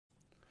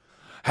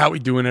How we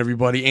doing,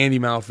 everybody? Andy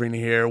Malafarina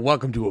here.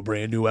 Welcome to a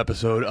brand new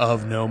episode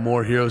of No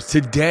More Heroes.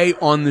 Today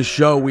on the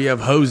show, we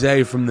have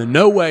Jose from the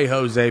No Way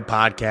Jose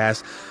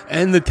podcast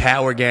and the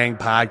Tower Gang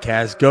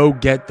podcast. Go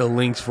get the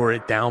links for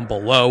it down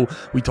below.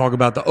 We talk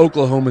about the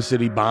Oklahoma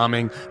City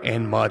bombing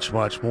and much,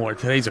 much more.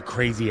 Today's a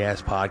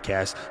crazy-ass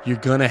podcast. You're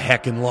gonna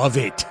heckin' love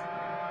it.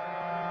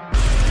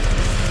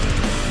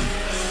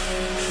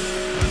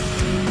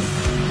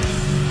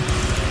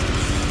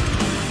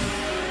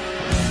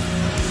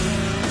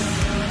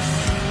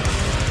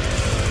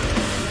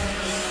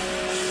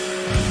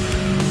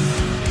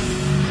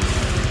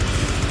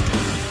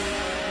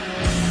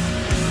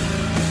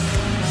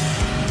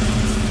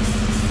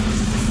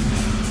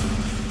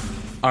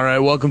 All right,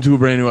 welcome to a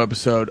brand new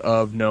episode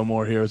of No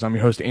More Heroes. I'm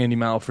your host, Andy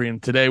Malfrey, and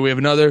today we have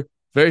another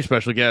very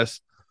special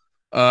guest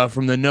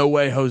from the No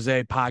Way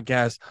Jose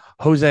podcast,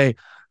 Jose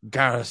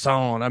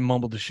Garrison. I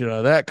mumbled the shit out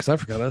of that because I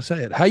forgot how to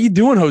say it. How you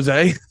doing,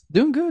 Jose?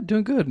 Doing good.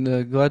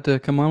 Glad to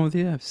come on with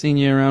you. I've seen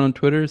you around on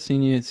Twitter,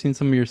 seen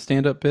some of your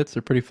stand-up bits.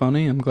 They're pretty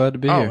funny. I'm glad to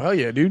be here. Oh, hell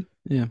yeah, dude.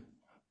 Yeah.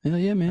 Hell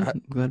yeah, man.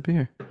 I'm glad to be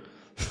here.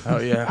 Oh,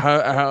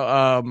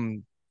 yeah.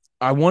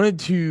 I wanted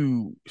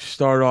to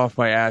start off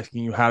by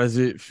asking you, how does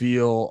it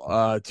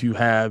feel to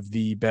have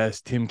the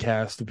best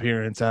Timcast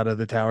appearance out of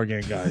the Tower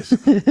Gang guys?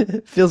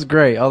 Feels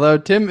great. Although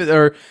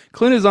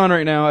Clint is on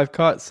right now. I've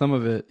caught some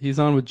of it. He's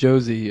on with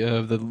Josie,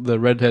 the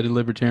redheaded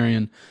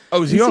libertarian.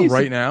 Oh, is he on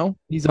right now?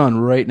 He's on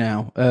right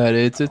now.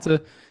 I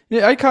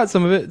caught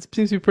some of it. It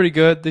seems to be pretty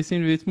good.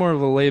 It's more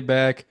of a laid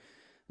back.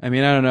 I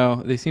mean, I don't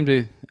know.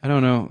 I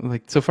don't know.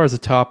 Like, so far as the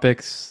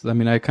topics, I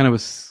mean, I kind of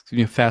was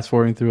fast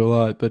forwarding through a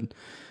lot, but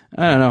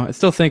I don't know. I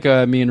still think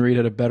me and Reed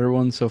had a better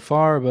one so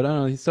far, but I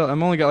don't know.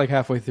 I'm only got like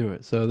halfway through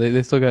it, so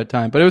they still got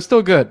time. But it was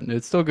still good.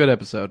 It's still a good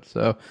episode,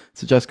 so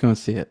suggest going to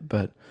see it.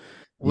 But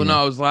well, no,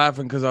 I was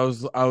laughing because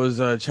I was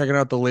checking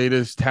out the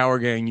latest Tower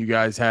Gang you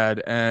guys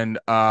had, and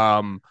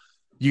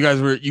you guys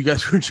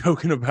were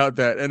joking about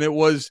that, and it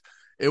was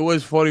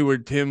funny where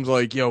Tim's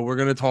like, "Yo, we're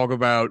gonna talk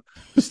about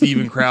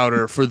Steven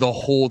Crowder for the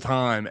whole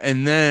time,"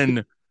 and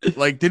then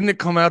like, didn't it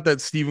come out that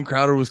Steven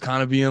Crowder was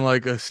kind of being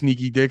like a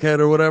sneaky dickhead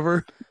or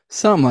whatever?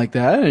 Something like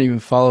that. I didn't even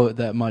follow it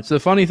that much. The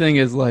funny thing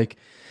is, like,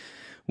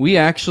 we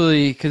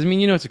actually, because I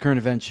mean, it's a current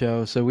event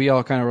show, so we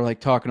all kind of were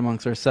like talking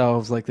amongst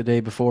ourselves like the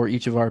day before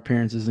each of our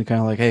appearances and kind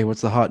of like, hey,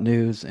 what's the hot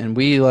news? And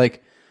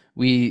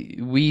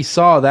we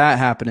saw that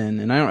happening,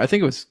 and I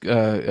think it was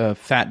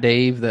Fat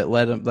Dave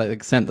that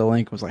sent the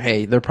link, was like,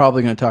 hey, they're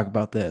probably going to talk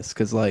about this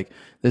because like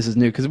this is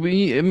new. Because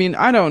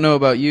I don't know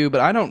about you,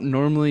 but I don't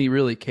normally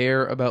really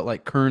care about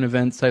like current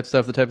events type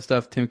stuff, the type of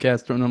stuff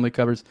Timcast normally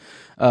covers,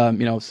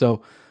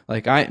 so.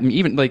 Like I'm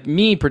even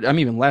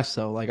less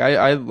so. Like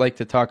I like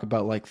to talk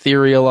about like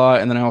theory a lot,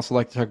 and then I also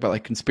like to talk about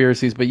like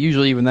conspiracies. But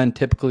usually, even then,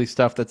 typically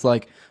stuff that's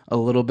like a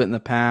little bit in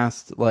the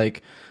past.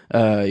 Like,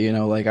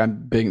 like I'm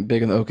big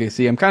in the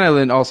OKC. I'm kind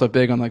of also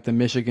big on like the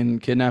Michigan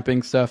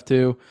kidnapping stuff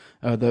too.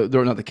 Not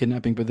the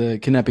kidnapping, but the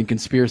kidnapping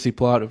conspiracy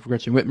plot of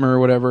Gretchen Whitmer or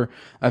whatever.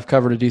 I've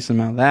covered a decent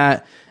amount of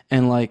that.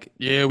 And like,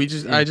 yeah,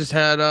 I just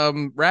had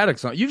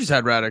Radix on. You just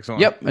had Radix on.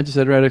 Yep, I just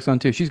had Radix on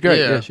too. She's great.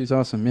 Yeah, she's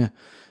awesome. Yeah.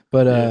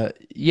 But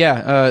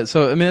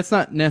so I mean, it's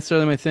not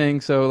necessarily my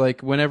thing. So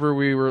like, whenever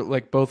we were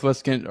like, both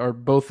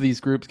of these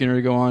groups getting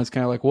ready to go on, it's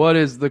kind of like, what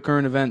is the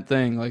current event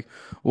thing? Like,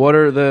 what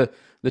are the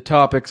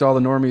topics all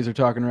the normies are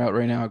talking about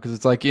right now? Because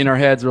it's like in our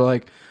heads we're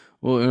like,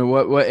 well,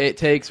 what it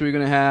takes we're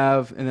gonna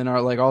have, and then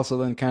our like also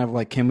then kind of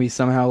like, can we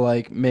somehow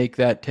like make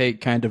that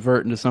take kind of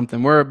divert into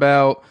something we're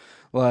about?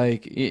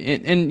 Like,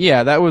 and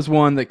yeah, that was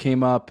one that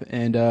came up,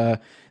 and I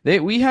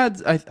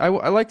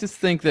like to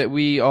think that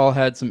we all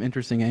had some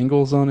interesting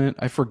angles on it.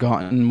 I've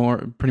forgotten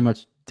pretty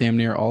much damn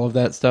near all of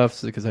that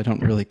stuff because I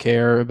don't really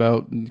care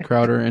about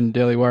Crowder and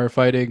Daily Wire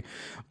fighting.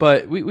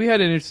 But we had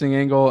an interesting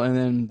angle, and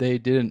then they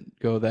didn't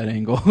go that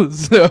angle.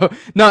 So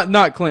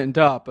not Clinton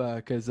Top,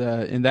 because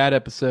in that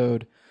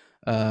episode,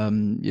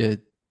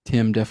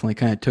 Tim definitely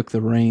kind of took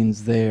the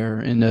reins there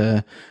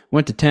and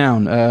went to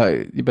town.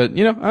 But I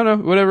don't know,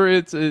 whatever.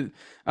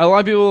 A lot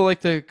of people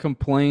like to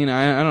complain.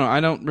 I don't know.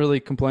 I don't really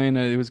complain.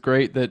 It was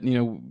great that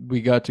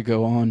we got to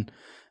go on.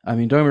 I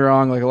mean, don't get me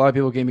wrong. Like, a lot of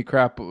people gave me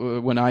crap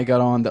when I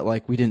got on that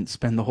like we didn't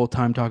spend the whole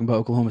time talking about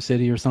Oklahoma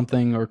City or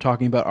something, or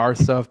talking about our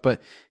stuff.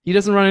 But he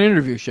doesn't run an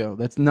interview show.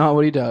 That's not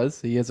what he does.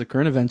 He has a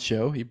current events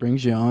show. He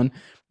brings you on.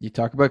 You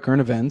talk about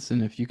current events,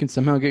 and if you can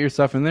somehow get your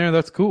stuff in there,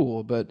 that's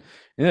cool. But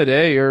in the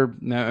day,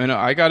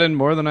 I got in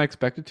more than I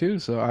expected to,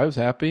 so I was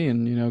happy,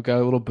 and got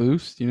a little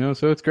boost,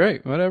 so it's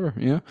great. Whatever,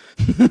 Yeah,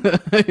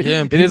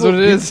 it is what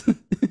it is.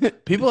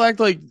 People act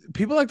like,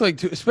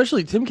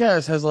 especially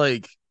Timcast has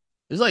like,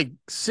 there's like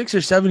 6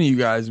 or 7 of you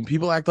guys, and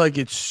people act like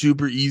it's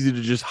super easy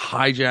to just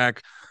hijack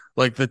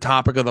like the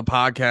topic of the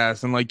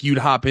podcast, and like you'd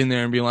hop in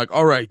there and be like,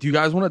 all right, do you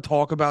guys want to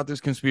talk about this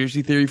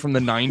conspiracy theory from the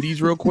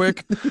 90s real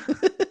quick?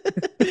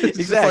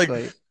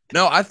 Exactly. Like,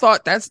 no, I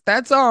thought that's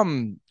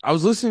I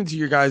was listening to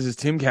your guys'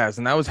 Timcast,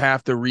 and that was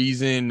half the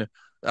reason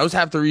I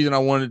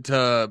wanted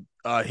to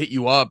hit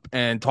you up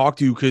and talk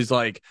to you, because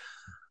like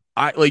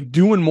I like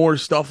doing more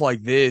stuff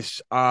like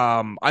this.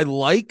 I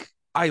like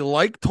I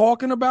like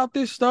talking about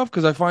this stuff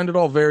because I find it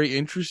all very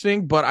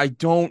interesting, but I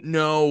don't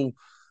know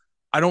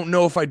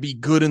if I'd be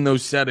good in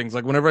those settings.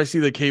 Like whenever I see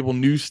the cable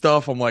news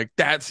stuff, I'm like,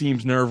 that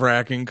seems nerve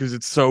wracking because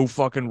it's so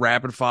fucking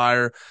rapid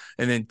fire.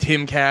 And then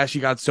Tim Cash,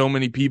 you got so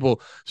many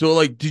people. So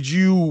like,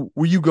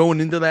 were you going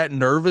into that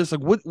nervous?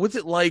 Like, what's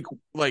it like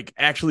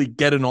actually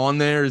getting on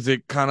there? Is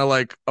it kind of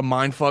like a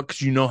mind fuck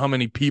because you know how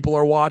many people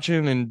are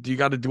watching and you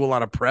got to do a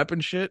lot of prep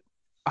and shit?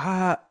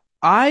 Uh,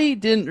 I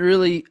didn't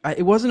really.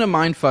 It wasn't a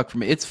mind fuck for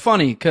me. It's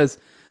funny because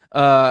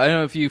I don't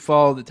know if you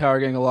follow the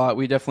Tower Gang a lot.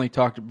 We definitely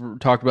talked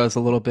about this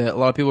a little bit. A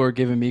lot of people were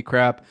giving me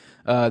crap.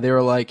 They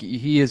were like,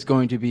 he is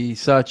going to be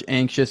such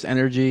anxious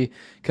energy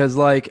because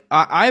like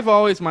I've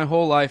always my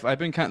whole life I've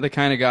been the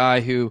kind of guy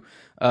who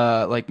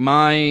like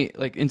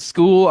in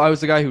school I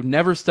was the guy who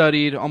never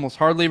studied, almost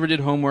hardly ever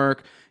did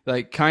homework.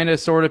 Like kind of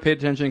sort of paid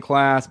attention in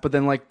class, but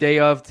then like day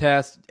of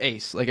test,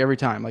 ace, like every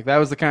time. Like that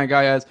was the kind of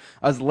guy I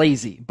was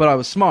lazy, but I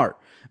was smart.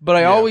 But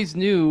I Yeah. always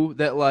knew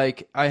that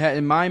like I had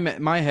in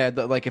my head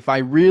that like if I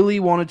really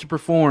wanted to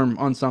perform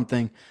on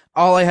something,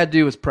 all I had to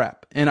do was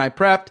prep. And I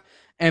prepped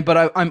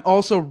but I'm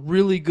also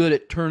really good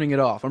at turning it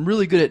off. I'm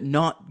really good at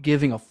not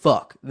giving a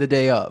fuck the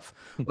day of.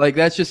 Like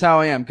that's just how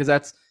I am because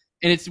that's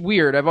and it's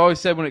weird. I've always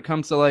said when it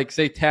comes to like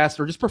say tasks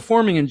or just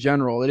performing in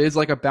general, it is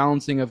like a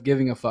balancing of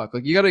giving a fuck.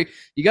 Like you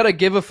gotta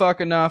give a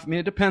fuck enough. I mean,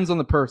 it depends on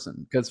the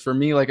person. Because for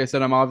me, like I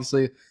said, I'm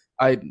obviously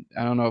I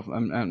don't know if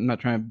I'm not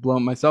trying to blow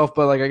up myself,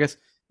 but like I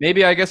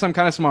guess I'm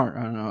kind of smart.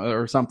 I don't know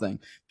or something.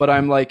 But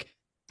I'm like,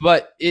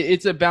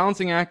 it's a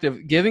balancing act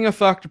of giving a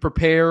fuck to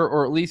prepare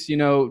or at least you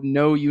know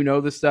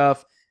the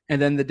stuff, and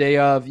then the day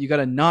of you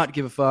gotta not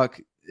give a fuck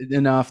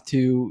enough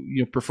to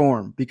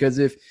perform because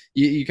if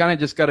you kind of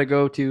just got to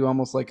go to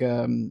almost like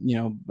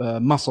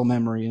muscle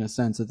memory in a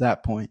sense at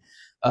that point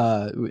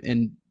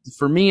and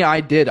for me I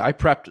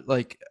prepped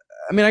like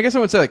I mean I guess I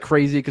would say like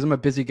crazy because I'm a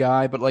busy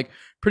guy but like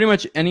pretty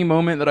much any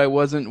moment that I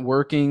wasn't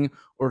working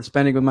or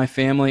spending with my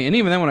family and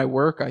even then when I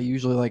work I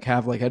usually like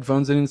have like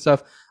headphones in and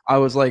stuff I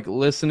was like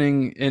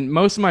listening and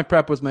most of my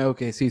prep was my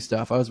OKC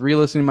stuff I was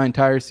re-listening to my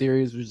entire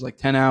series which is like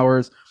 10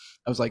 hours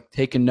I was like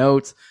taking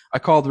notes. I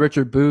called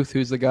Richard Booth,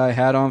 who's the guy I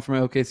had on from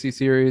my OKC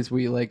series.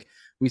 We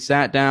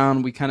sat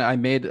down.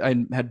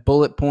 I had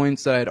bullet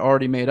points that I'd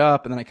already made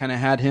up, and then I kind of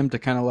had him to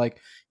kind of like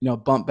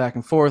bump back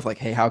and forth. Like,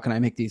 hey, how can I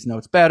make these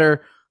notes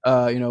better?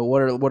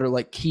 What are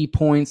like key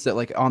points that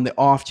like on the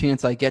off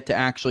chance I get to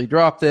actually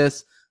drop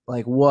this,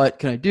 like what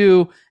can I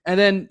do? And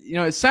then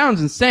it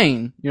sounds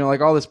insane, like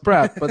all this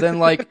prep, but then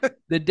like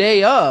the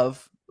day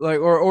of,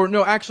 like or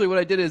no, actually what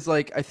I did is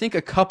like I think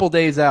a couple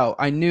days out,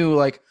 I knew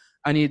like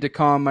I needed to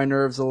calm my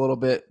nerves a little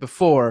bit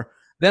before.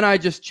 Then I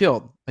just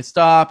chilled. I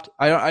stopped.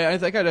 I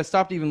think I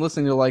stopped even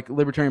listening to like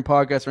libertarian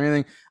podcasts or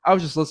anything. I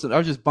was just listening. I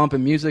was just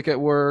bumping music at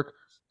work.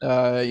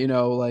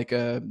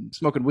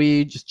 Smoking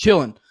weed, just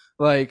chilling.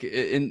 Like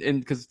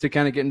because to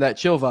kind of get in that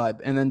chill vibe.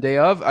 And then day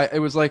of, it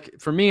was like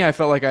for me, I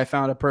felt like I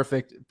found a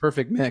perfect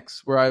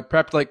mix where I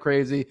prepped like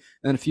crazy, and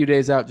then a few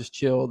days out just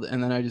chilled,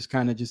 and then I just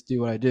kind of just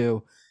do what I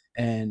do.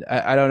 And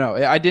I don't know.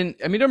 I didn't.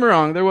 I mean, don't get me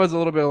wrong. There was a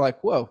little bit of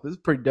like, whoa, this is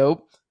pretty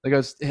dope. Like I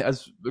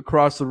was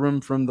across the room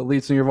from the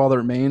lead singer of All That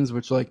Remains,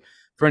 which like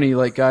for any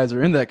like guys who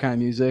are in that kind of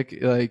music,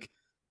 like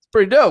it's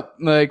pretty dope.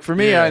 Like for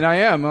me, Yeah. I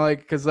am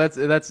like because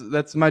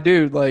that's my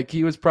dude. Like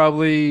he was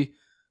probably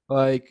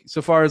like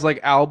so far as like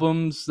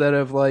albums that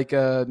have like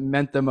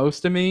meant the most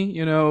to me,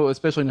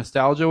 especially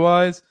nostalgia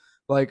wise.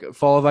 Like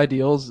Fall of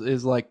Ideals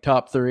is like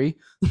top 3.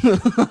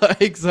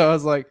 Like so I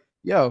was like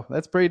yo,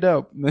 that's pretty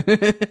dope.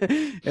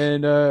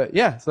 And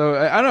yeah, so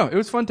I don't know. It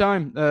was a fun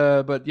time.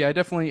 But yeah,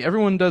 definitely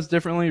everyone does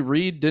differently.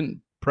 Reed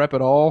didn't prep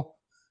at all.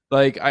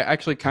 Like I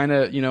actually kind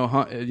of,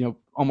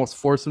 almost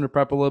forced him to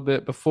prep a little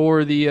bit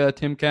before the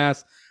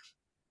Timcast.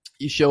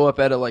 You show up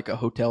at a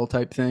hotel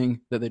type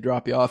thing that they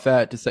drop you off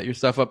at to set your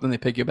stuff up, then they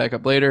pick you back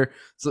up later.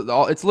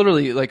 So it's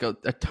literally like a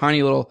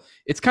tiny little.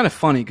 It's kind of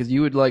funny because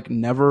you would like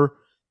never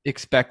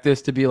expect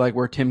this to be like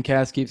where Tim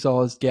Cass keeps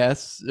all his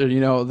guests, or,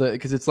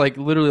 because it's like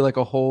literally like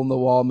a hole in the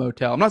wall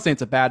motel. I'm not saying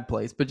it's a bad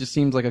place, but it just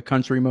seems like a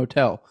country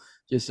motel,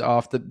 just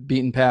off the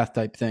beaten path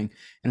type thing.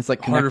 And it's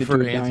like Harder connected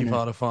for to a diner.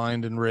 Antifa to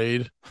find and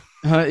raid.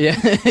 Yeah,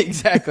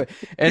 exactly.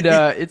 And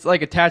it's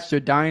like attached to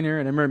a diner.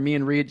 And I remember me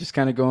and Reed just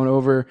kind of going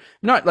over,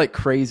 not like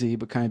crazy,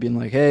 but kind of being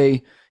like,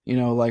 hey,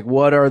 like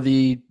what are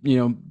the,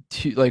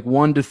 like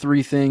 1 to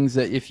 3 things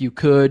that if you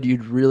could,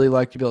 you'd really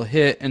like to be able to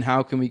hit, and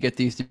how can we get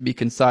these to be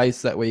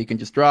concise? That way you can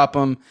just drop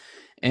them.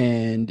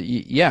 And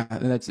yeah,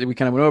 and we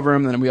kind of went over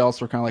them. And then we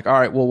also were kind of like, all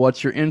right, well,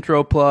 what's your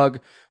intro plug?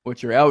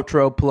 What's your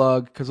outro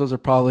plug? Because those are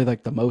probably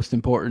like the most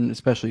important,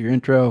 especially your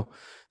intro.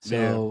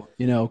 So,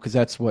 because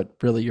that's what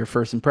really your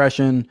first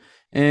impression.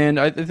 And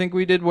I think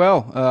we did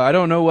well. I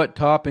don't know what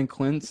Top and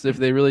Clint's, if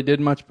they really did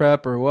much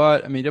prep or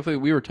what. I mean,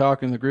 definitely we were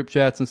talking in the group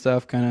chats and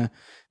stuff, kind of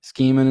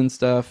scheming and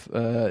stuff.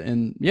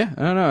 And yeah,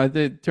 I don't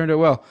know. It turned out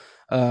well.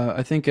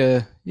 I think,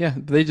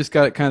 they just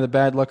got kind of the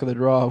bad luck of the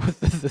draw with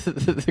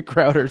the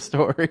Crowder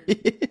story.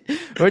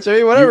 Which, I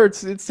mean, whatever.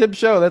 It's Tim's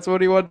show. That's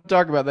what he wanted to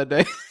talk about that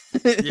day.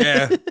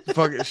 Yeah,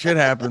 fuck it, shit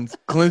happens.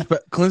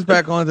 Clint's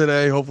back on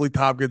today. Hopefully,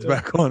 Top gets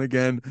back on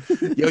again.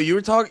 Yo, you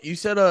were talking. You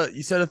said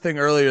a thing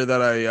earlier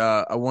that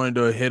I wanted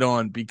to hit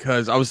on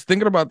because I was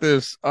thinking about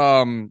this.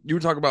 You were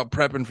talking about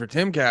prepping for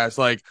Timcast.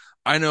 Like,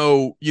 I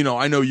know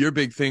your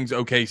big thing's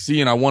OKC,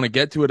 and I want to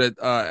get to it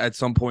at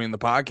some point in the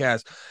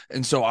podcast.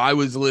 And so I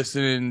was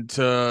listening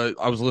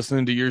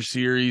to your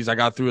series. I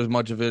got through as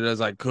much of it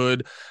as I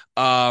could.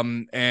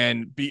 And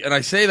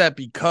I say that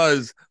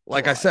because,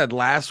 like I said,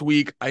 last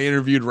week I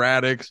interviewed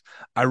Radix.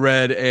 I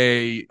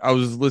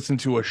was listening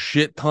to a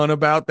shit ton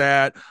about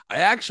that.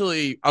 I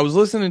was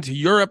listening to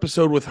your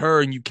episode with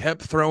her, and you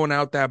kept throwing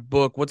out that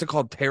book. What's it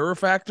called? Terror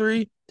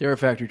Factory? Terror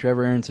Factory,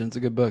 Trevor Aronson. It's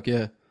a good book.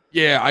 Yeah.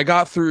 Yeah, I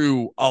got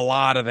through a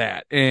lot of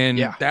that, and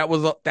Yeah. that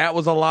was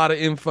a lot of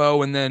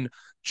info. And then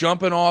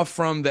jumping off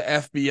from the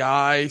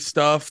FBI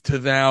stuff to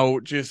now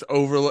just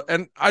over,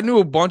 and I knew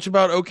a bunch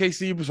about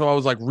OKC, so I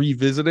was like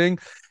revisiting,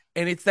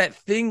 and it's that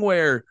thing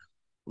where,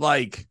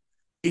 like,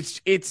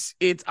 it's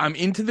I'm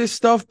into this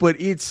stuff, but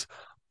it's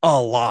a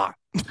lot.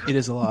 It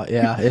is a lot.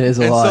 Yeah, it is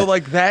a And lot. so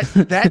like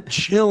that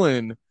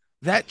chilling,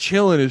 that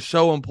chilling is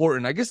so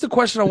important. I guess the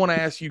question I want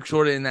to ask you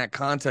sort of in that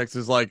context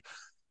is like,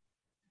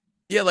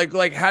 yeah,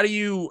 like how do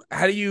you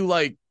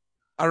like,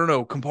 I don't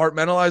know,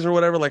 compartmentalize or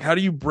whatever? Like, how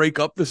do you break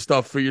up the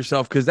stuff for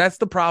yourself? Because that's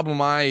the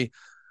problem I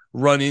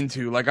run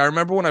into. Like, I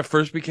remember when I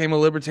first became a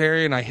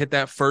libertarian, I hit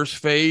that first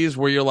phase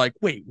where you're like,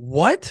 wait,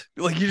 what?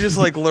 Like, you just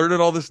like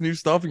learning all this new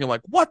stuff and you're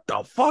like, what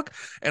the fuck?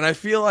 And I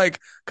feel like,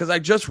 because I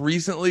just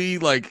recently,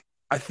 like,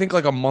 I think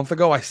like a month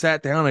ago, I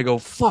sat down and I go,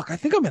 fuck, I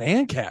think I'm an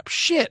ANCAP.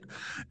 Shit.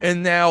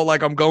 And now,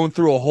 like, I'm going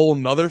through a whole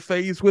nother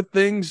phase with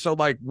things. So,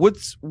 like, what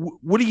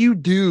do you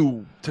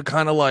do to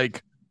kind of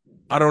like,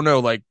 I don't know,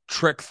 like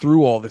trek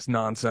through all this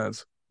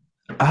nonsense?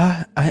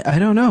 I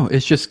don't know.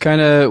 It's just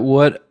kind of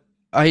what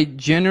I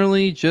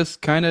generally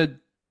just kind of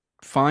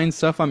find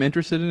stuff I'm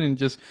interested in and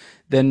just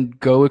then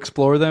go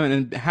explore them.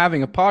 And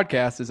having a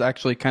podcast is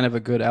actually kind of a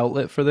good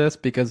outlet for this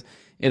because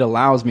it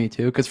allows me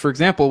to. Because, for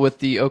example, with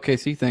the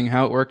OKC thing,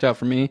 how it worked out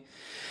for me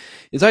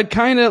is I'd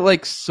kind of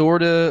like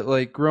sort of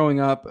like growing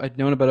up, I'd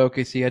known about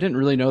OKC. I didn't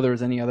really know there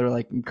was any other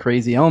like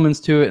crazy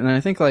elements to it. And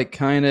I think like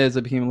kind of as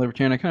I became a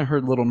libertarian, I kind of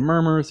heard little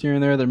murmurs here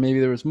and there that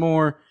maybe there was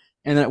more.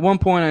 And then at one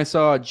point I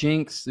saw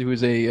Jinx, who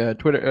was a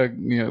Twitter,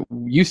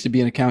 used to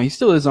be an account. He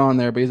still is on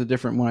there, but he's a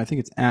different one. I think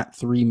it's at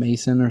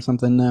 3Mason or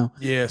something now.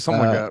 Yeah,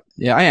 something like that.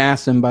 Yeah, I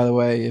asked him, by the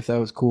way, if that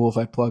was cool if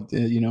I plugged,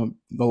 a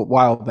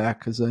while back,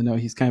 because I know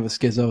he's kind of a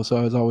schizo, so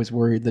I was always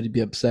worried that he'd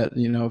be upset,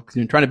 because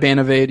you're trying to ban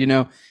evade,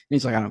 and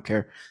he's like, I don't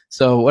care.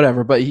 So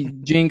whatever. But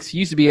Jinx, he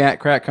used to be at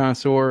Crack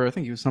Connoisseur. I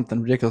think he was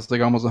something ridiculous,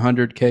 like almost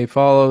 100K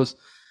followers.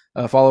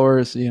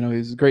 He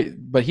was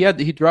great. But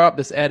he dropped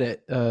this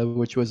edit,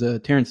 which was a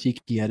Terrence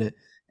Yeeki edit,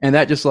 and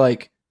that just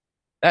like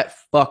that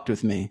fucked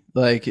with me.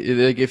 Like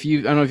if you,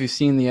 I don't know if you've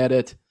seen the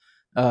edit.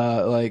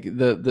 Like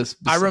this.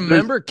 I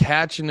remember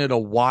catching it a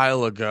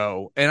while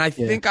ago, and I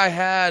think I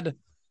had,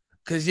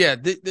 because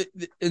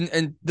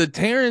and the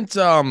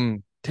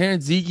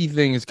Terrence Zeke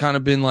thing has kind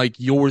of been like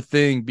your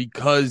thing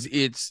because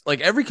it's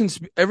like every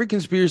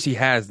conspiracy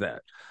has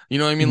that. You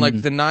know what I mean? Like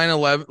the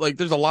 9/11, like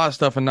there's a lot of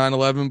stuff in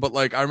 9/11, but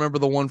like I remember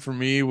the one for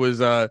me was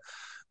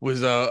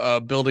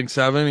Building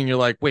 7, and you're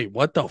like, wait,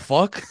 what the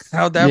fuck?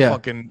 How'd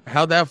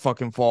that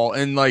fucking fall?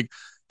 And like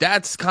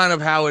that's kind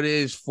of how it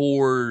is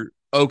for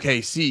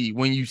OKC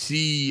when you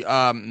see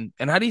and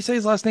how do you say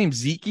his last name?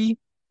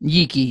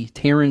 Yeeki,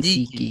 Terrence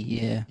Yeeki,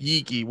 yeah.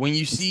 Yeeki. When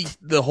you see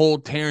the whole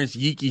Terrence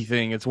Yeeki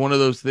thing, it's one of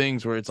those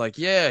things where it's like,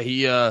 yeah,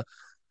 he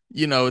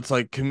it's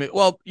like commit.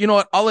 Well, you know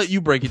what? I'll let you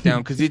break it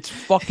down because it's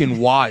fucking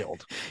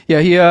wild.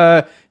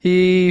 Yeah,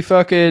 he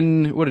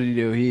fucking, what did he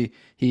do?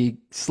 He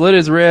slit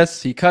his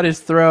wrists. He cut his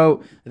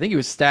throat. I think he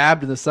was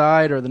stabbed in the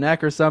side or the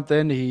neck or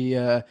something. He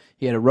had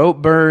a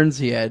rope burns.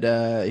 He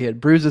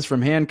had bruises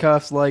from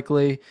handcuffs,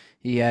 likely.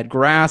 He had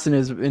grass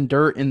in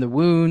dirt in the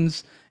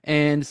wounds,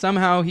 and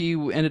somehow he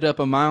ended up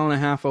 1.5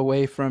 miles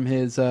away from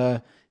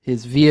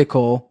his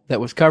vehicle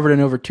that was covered in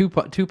over two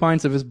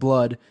pints of his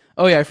blood.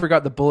 Oh yeah, I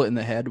forgot the bullet in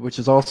the head, which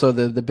is also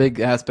the big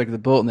aspect of the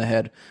bullet in the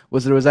head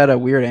was that it was at a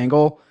weird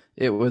angle.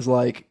 It was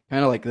like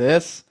kind of like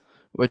this,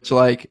 which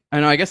like I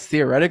know I guess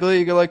theoretically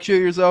you could like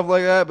shoot yourself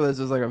like that, but this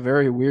is like a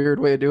very weird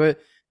way to do it.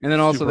 And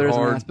then also there's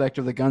an aspect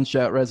of the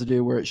gunshot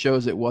residue where it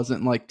shows it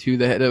wasn't like to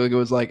the head, it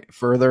was like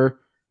further.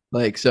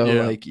 Like, so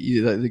like,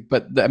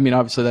 but I mean,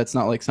 obviously that's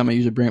not like something I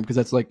usually bring up because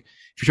that's like,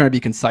 if you're trying to be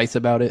concise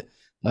about it,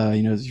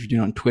 if you're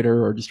doing it on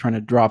Twitter or just trying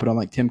to drop it on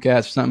like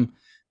Timcast or something.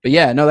 But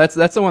yeah, no, that's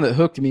the one that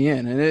hooked me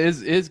in, and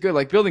it is good.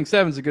 Like Building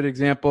 7 is a good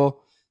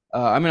example.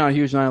 I'm not a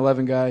huge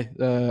 9/11 guy.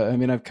 I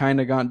mean, I've kind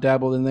of gone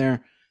dabbled in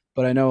there,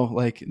 but I know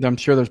like, I'm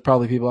sure there's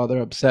probably people out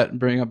there upset and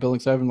bringing up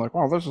Building 7 like,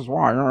 well, this is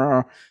why. I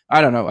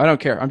don't know. I don't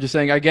care. I'm just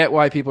saying I get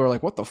why people are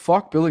like, what the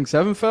fuck? Building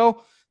 7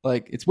 fell?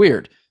 Like, it's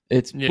weird.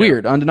 It's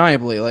weird,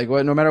 undeniably. Like,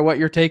 no matter what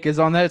your take is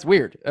on that, it's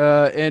weird.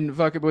 And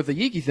fuck it with the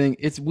Yeeki thing,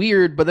 it's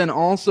weird. But then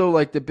also,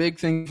 like, the big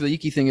thing for the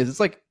Yeeki thing is it's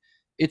like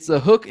it's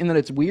a hook in that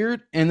it's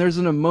weird, and there's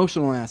an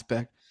emotional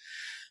aspect.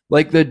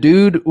 Like the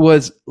dude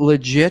was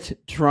legit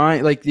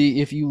trying. Like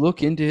if you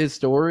look into his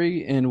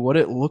story and what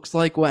it looks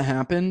like, what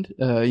happened,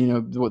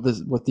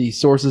 what the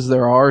sources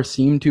there are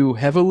seem to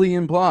heavily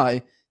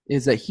imply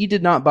is that he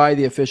did not buy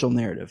the official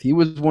narrative. He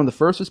was one of the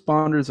first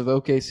responders of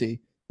OKC,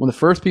 one of the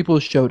first people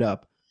who showed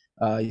up.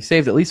 He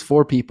saved at least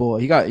 4 people.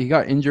 He got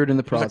injured in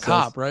the process. He was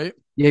a cop, right?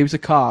 Yeah, he was a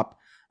cop,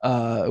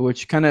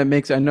 which kind of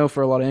makes, I know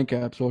for a lot of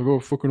NCAPs, like, oh,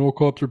 fucking all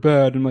cops are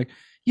bad. And like,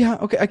 yeah,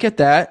 okay, I get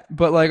that,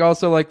 but like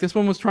also like this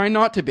one was trying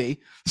not to be.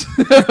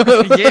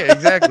 Yeah,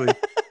 exactly.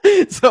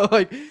 So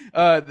like,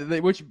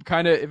 which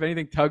kind of, if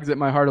anything, tugs at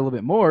my heart a little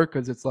bit more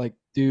because it's like,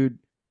 dude,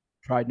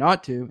 tried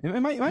not to.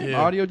 It might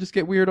audio just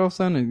get weird all of a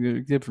sudden.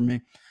 It did for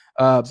me.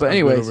 But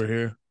anyways, over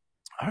here.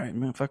 All right,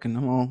 man, fucking,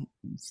 I'm all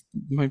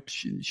my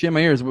shit in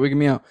my ears, wigging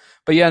me out.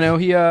 But yeah, no,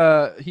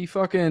 he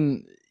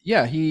fucking,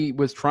 yeah, he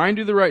was trying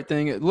to do the right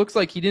thing. It looks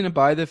like he didn't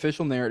buy the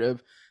official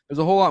narrative. There's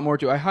a whole lot more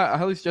to it. I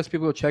highly suggest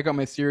people go check out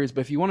my series,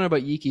 but if you want to know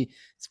about Yiki,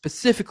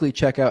 specifically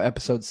check out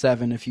episode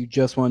 7 if you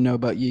just want to know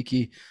about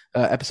Yiki,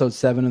 episode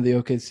 7 of the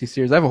OKC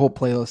series. I have a whole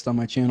playlist on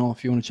my channel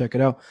if you want to check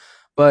it out.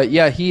 But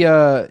yeah,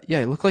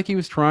 it looked like he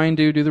was trying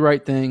to do the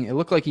right thing. It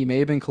looked like he may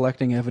have been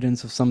collecting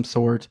evidence of some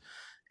sort.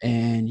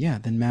 And yeah,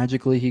 then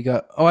magically he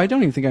got, I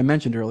don't even think I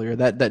mentioned earlier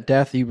that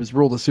death, he was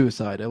ruled a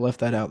suicide. I left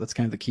that out. That's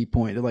kind of the key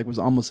point. It like was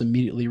almost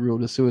immediately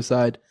ruled a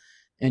suicide.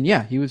 And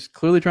yeah, he was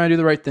clearly trying to do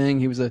the right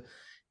thing. He was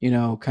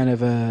kind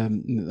of I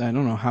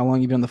don't know how long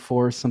he'd been on the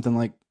force, something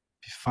like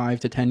 5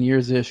 to 10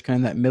 years ish,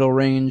 kind of that middle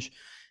range.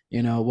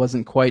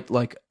 Wasn't quite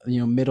like,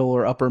 middle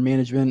or upper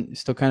management,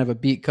 still kind of a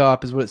beat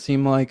cop is what it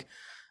seemed like.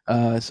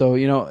 So,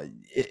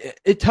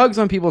 it tugs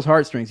on people's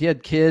heartstrings. He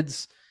had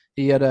kids.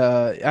 He had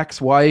a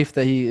ex-wife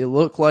that it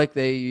looked like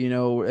they,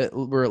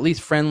 were at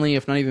least friendly,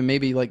 if not even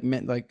maybe like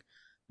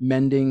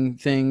mending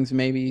things.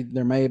 Maybe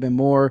there may have been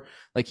more.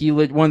 Like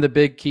one of the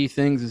big key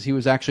things is he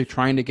was actually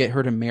trying to get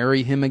her to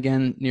marry him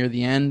again near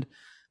the end,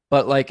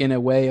 but like in a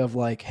way of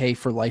like, hey,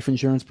 for life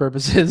insurance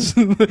purposes.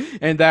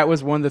 And that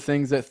was one of the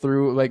things that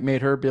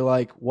made her be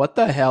like, what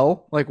the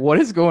hell? Like, what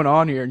is going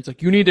on here? And it's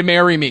like, you need to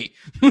marry me.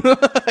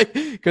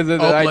 Because of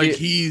the idea.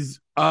 He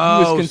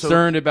was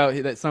concerned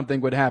about that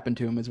something would happen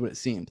to him, is what it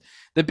seemed.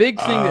 The big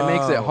thing that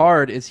makes it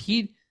hard is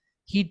he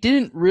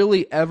didn't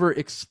really ever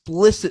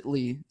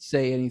explicitly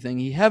say anything.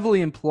 He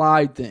heavily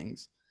implied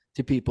things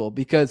to people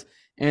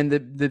and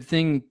the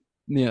thing,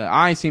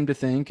 I seem to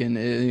think, and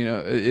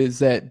is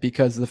that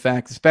because of the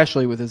fact,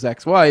 especially with his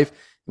ex-wife,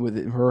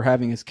 with her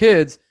having his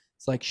kids,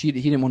 it's like he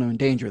didn't want to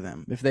endanger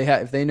them. If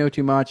they know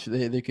too much,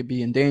 they could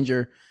be in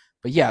danger.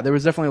 But yeah, there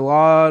was definitely a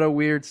lot of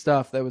weird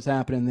stuff that was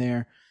happening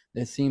there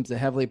that seems to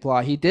heavily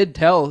apply. He did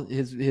tell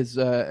his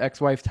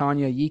ex-wife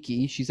Tanya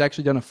Yiki. She's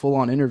actually done a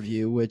full-on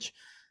interview, which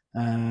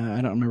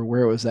I don't remember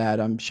where it was at.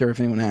 I'm sure if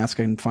anyone asks,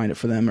 I can find it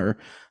for them, or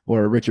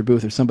Richard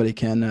Booth or somebody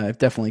can. I've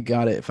definitely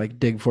got it if I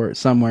dig for it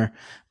somewhere.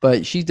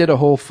 But she did a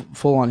whole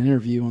full-on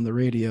interview on the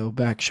radio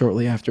back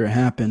shortly after it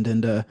happened,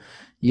 and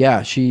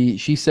yeah, she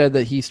said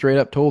that he straight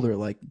up told her,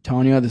 like,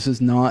 Tanya,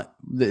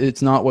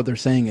 it's not what they're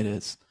saying it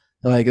is.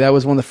 Like, that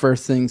was one of the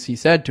first things he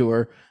said to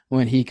her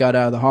when he got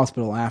out of the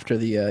hospital after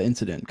the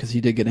incident, because he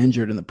did get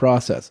injured in the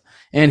process.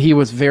 And he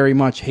was very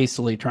much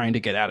hastily trying to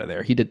get out of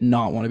there. He did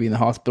not want to be in the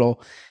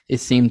hospital. It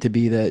seemed to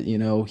be that,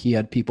 he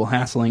had people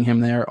hassling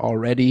him there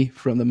already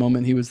from the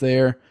moment he was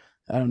there.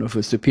 I don't know if it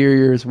was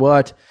superiors,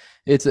 what.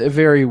 It's a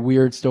very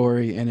weird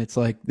story. And it's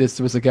like, this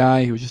was a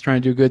guy who was just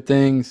trying to do good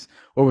things,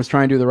 or was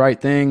trying to do the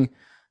right thing.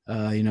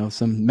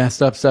 Some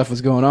messed up stuff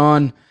was going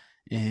on,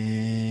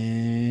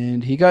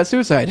 and he got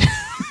suicide.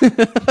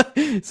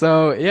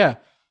 So, yeah.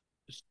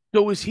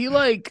 So was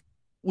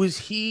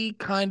he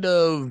kind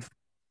of,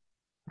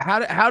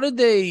 how did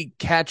they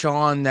catch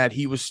on that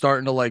he was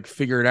starting to like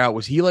figure it out?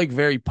 Was he like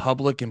very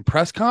public in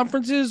press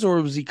conferences,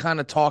 or was he kind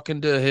of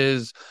talking to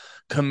his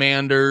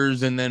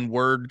commanders and then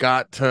word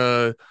got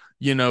to,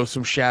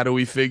 some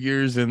shadowy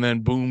figures and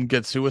then boom,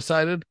 get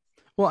suicided?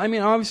 Well, I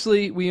mean,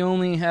 obviously we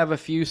only have a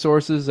few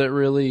sources that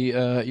really,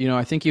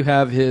 I think you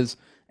have his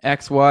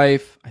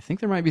ex-wife. I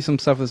think there might be some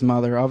stuff with his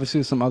mother.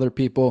 Obviously some other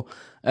people.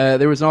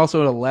 There was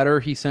also a letter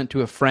he sent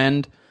to a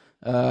friend.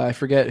 I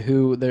forget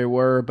who they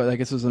were, but I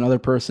guess it was another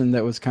person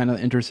that was kind of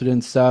interested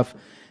in stuff.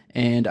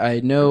 And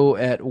I know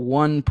at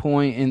one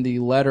point in the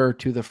letter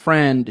to the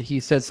friend, he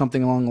said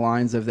something along the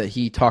lines of that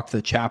he talked to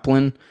the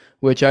chaplain,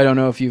 which I don't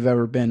know if you've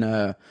ever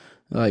been,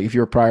 like if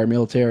you're prior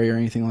military or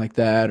anything like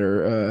that,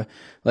 or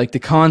like the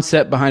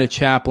concept behind a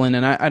chaplain.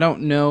 And I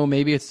don't know,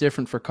 maybe it's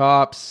different for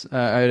cops.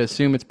 I'd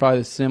assume it's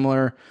probably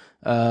similar.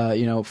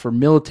 For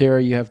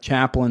military, you have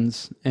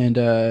chaplains, and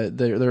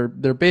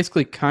they're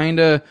basically kind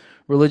of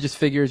religious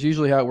figures.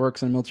 Usually how it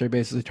works on military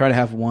bases, they try to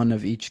have one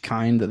of each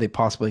kind that they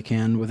possibly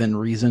can within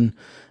reason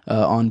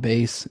on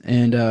base.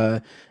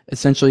 And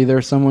essentially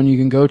they're someone you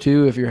can go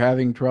to if you're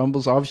having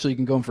troubles. Obviously you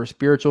can go in for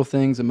spiritual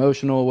things,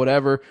 emotional,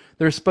 whatever.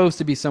 They're supposed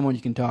to be someone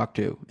you can talk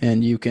to,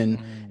 and you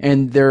can,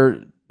 and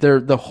they're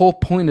the whole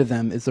point of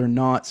them is they're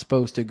not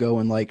supposed to go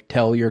and like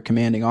tell your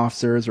commanding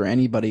officers or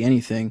anybody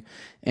anything.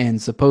 And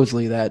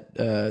supposedly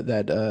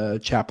that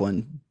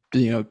chaplain,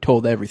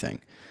 told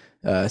everything.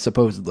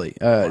 supposedly.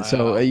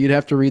 So Wow. you'd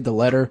have to read the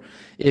letter.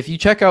 If you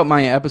check out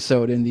my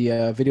episode in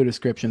the video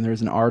description,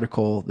 there's an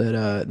article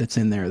that's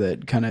in there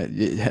that kind of,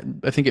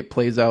 I think it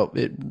plays out.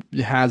 It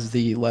has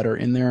the letter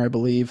in there, I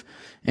believe,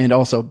 and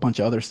also a bunch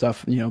of other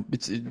stuff.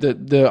 It's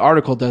the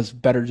article does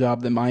better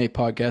job than my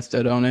podcast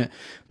did on it.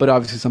 But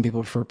obviously, some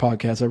people prefer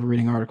podcasts over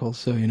reading articles,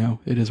 so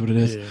it is what it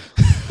is. Yeah.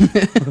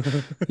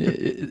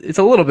 It's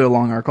a little bit of a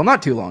long article,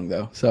 not too long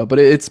though. So, but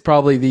it's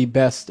probably the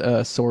best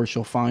source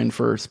you'll find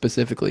for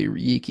specifically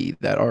Yiki,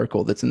 that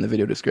article that's in the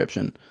video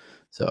description.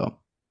 So,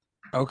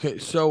 Okay,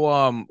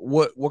 so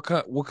what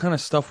kind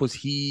of stuff was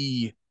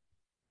he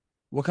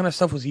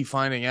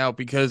finding out?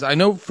 Because I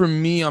know for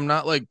me, I'm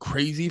not like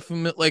crazy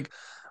familiar. Like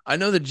I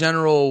know the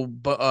general,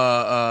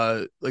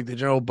 like the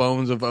general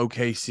bones of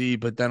OKC,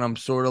 but then I'm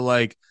sort of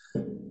like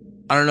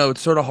I don't know.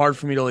 It's sort of hard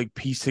for me to like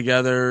piece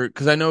together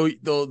because I know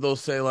they'll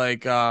say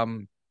like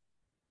oh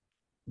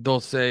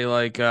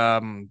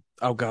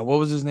God, what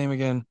was his name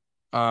again?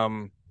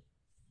 Um,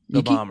 the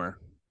Yiki? bomber.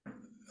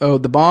 Oh,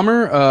 the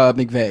bomber,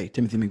 McVeigh,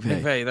 Timothy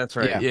McVeigh. McVeigh, that's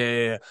right. Yeah.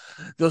 Yeah.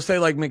 They'll say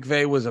like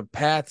McVeigh was a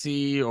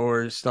patsy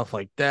or stuff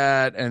like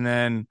that, and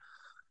then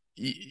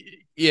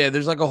yeah,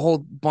 there's like a whole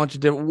bunch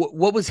of different.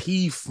 What was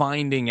he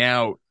finding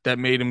out that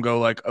made him go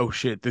like, "Oh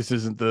shit, this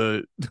isn't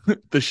the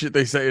the shit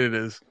they say it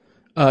is."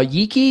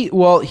 Yiki,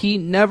 well, he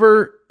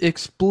never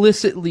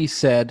explicitly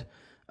said.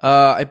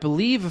 I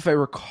believe, if I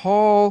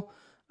recall,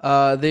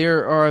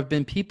 there have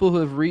been people who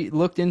have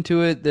looked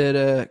into it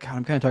that, God,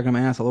 I'm kind of talking to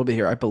my ass a little bit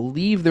here. I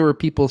believe there were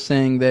people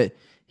saying that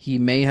he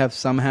may have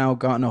somehow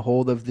gotten a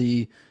hold of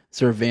the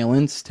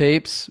surveillance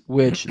tapes,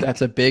 which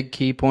that's a big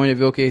key point of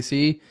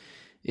OKC,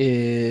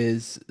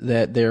 is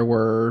that there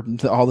were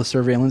all the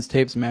surveillance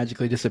tapes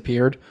magically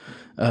disappeared.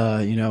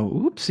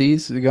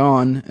 Oopsies,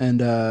 gone. And,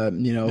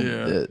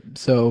 Yeah.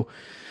 so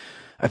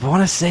I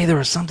want to say there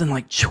was something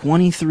like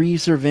 23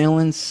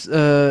 surveillance.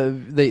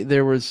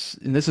 There was,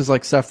 and this is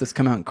like stuff that's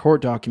come out in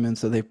court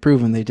documents that they've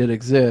proven they did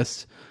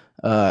exist.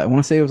 I want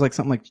to say it was like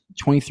something like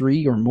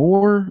 23 or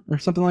more or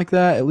something like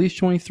that. At least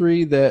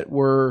 23 that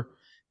were,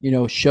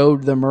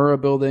 showed the Murrah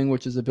building,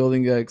 which is a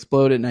building that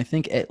exploded. And I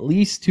think at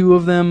least two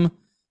of them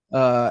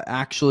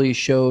actually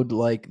showed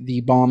like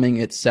the bombing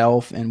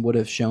itself and would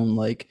have shown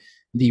like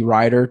the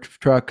Ryder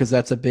truck, because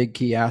that's a big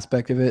key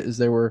aspect of it. Is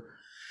there were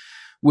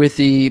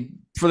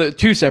for the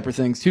two separate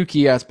things, two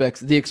key aspects: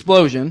 the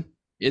explosion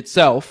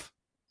itself.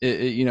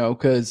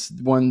 Because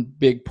one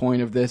big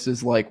point of this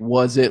is like,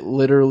 was it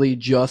literally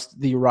just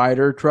the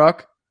Ryder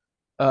truck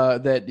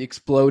that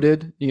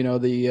exploded?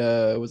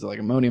 Was it like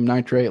ammonium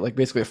nitrate, like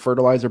basically a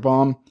fertilizer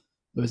bomb?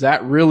 Was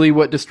that really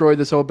what destroyed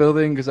this whole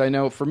building? Because I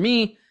know for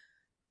me,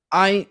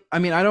 I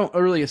mean, I don't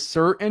really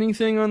assert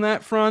anything on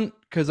that front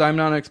because I'm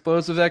not an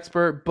explosives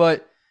expert,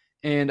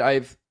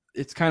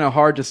 it's kind of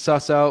hard to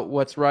suss out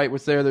what's right,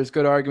 what's there. There's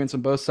good arguments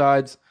on both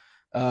sides.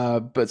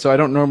 But so I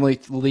don't normally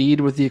lead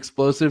with the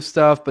explosive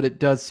stuff, but it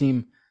does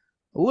seem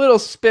a little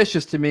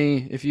suspicious to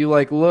me if you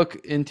like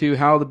look into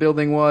how the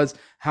building was,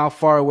 how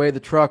far away the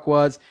truck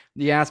was,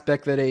 the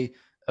aspect that a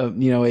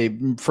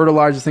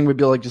fertilizer thing would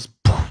be like just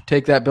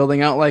take that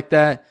building out like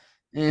that.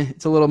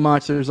 It's a little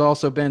much. There's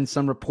also been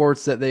some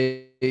reports that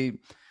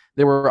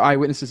there were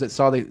eyewitnesses that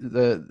saw I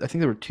think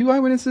there were two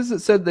eyewitnesses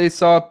that said they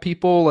saw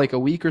people like a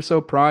week or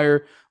so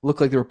prior look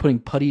like they were putting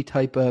putty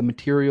type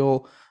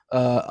material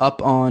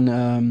up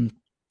on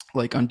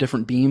like on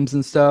different beams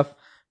and stuff,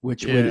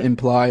 which would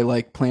imply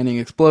like planting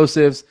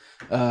explosives.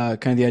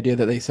 Kind of the idea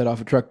that they set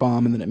off a truck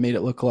bomb and then it made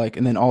it look like,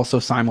 and then also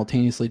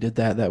simultaneously did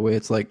that. That way,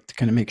 it's like to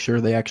kind of make sure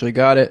they actually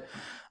got it.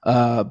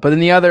 But then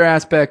the other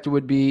aspect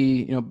would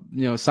be,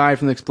 aside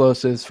from the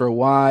explosives, for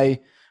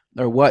why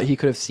or what he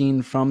could have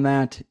seen from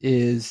that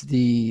is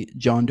the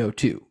John Doe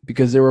 2,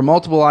 because there were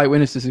multiple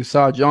eyewitnesses who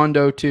saw John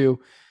Doe 2.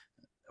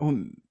 Oh,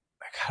 God,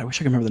 I wish I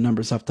could remember the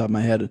numbers off the top of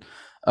my head.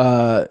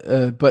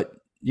 But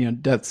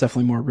that's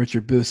definitely more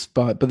Richard Booth's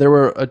spot. But there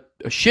were a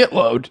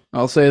shitload,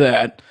 I'll say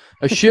that,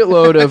 a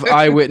shitload of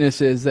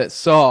eyewitnesses that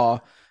saw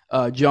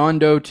John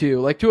Doe 2,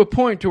 like to a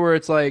point to where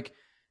it's like,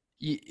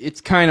 it's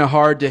kind of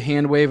hard to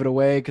hand wave it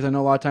away, because I know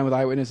a lot of time with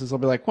eyewitnesses they'll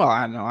be like, well,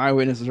 I don't know,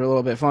 eyewitnesses are a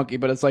little bit funky,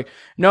 but it's like,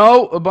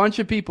 no, a bunch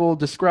of people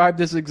described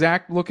this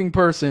exact looking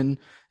person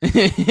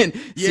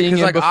seeing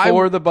it like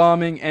before the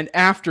bombing and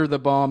after the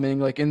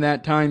bombing, like in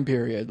that time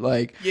period.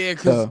 Like, yeah,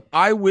 because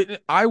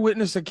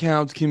eyewitness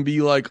accounts can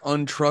be like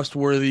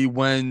untrustworthy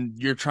when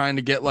you're trying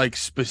to get like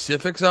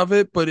specifics of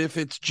it, but if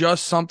it's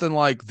just something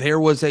like there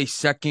was a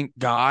second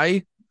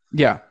guy,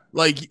 yeah,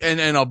 like, and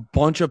a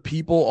bunch of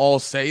people all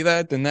say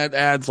that, then that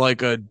adds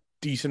like a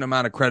decent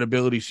amount of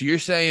credibility. So you're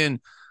saying,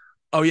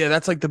 oh yeah,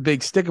 that's like the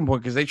big sticking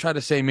point, because they try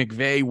to say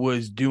McVeigh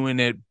was doing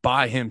it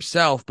by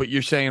himself, but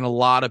you're saying a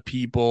lot of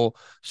people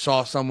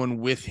saw someone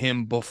with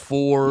him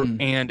before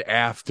and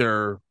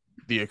after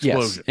the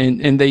explosion. Yes,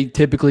 and they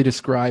typically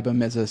describe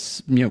him as a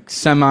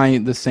semi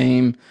the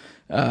same,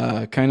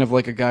 kind of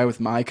like a guy with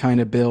my kind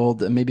of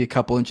build, maybe a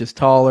couple inches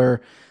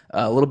taller,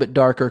 a little bit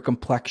darker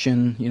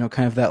complexion,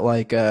 kind of that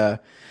like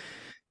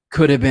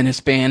Could have been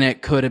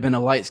Hispanic, could have been a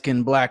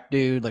light-skinned black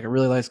dude, like a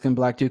really light-skinned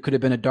black dude, could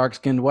have been a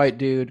dark-skinned white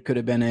dude, could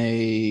have been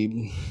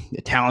a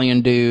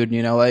Italian dude,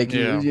 like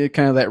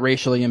kind of that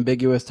racially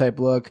ambiguous type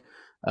look,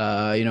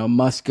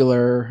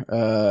 muscular,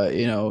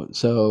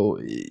 so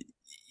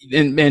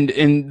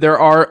and there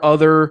are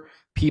other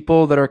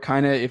people that are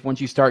kind of, if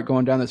once you start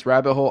going down this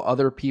rabbit hole,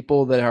 other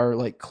people that are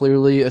like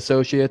clearly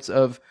associates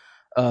of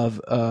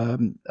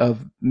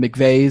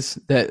McVeigh's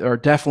that are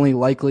definitely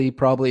likely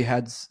probably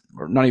had,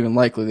 or not even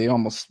likely, they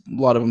almost,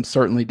 a lot of them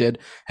certainly did,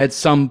 had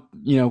some,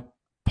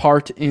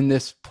 part in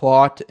this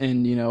plot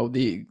and,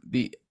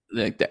 the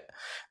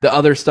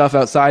other stuff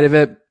outside of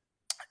it.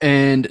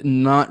 And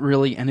not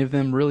really any of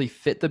them really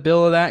fit the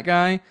bill of that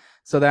guy.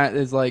 So that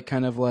is like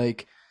kind of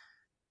like,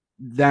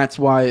 that's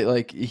why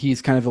like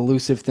he's kind of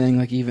elusive thing.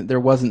 Like even there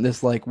wasn't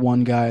this like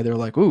one guy. They're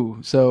like, ooh.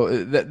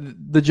 So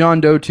the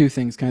John Doe 2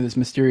 thing is kind of this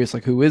mysterious.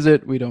 Like who is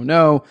it? We don't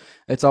know.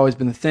 It's always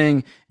been the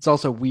thing. It's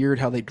also weird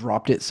how they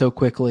dropped it so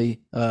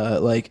quickly.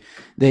 Like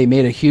they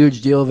made a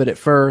huge deal of it at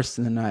first,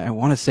 and then I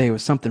want to say it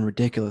was something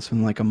ridiculous.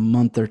 In like a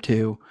month or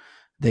two,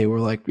 they were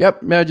like,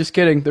 "Yep, yeah, just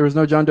kidding. There was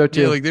no John Doe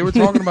 2." Yeah, like they were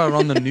talking about it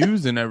on the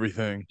news and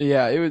everything.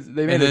 Yeah, it was.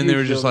 They made and then they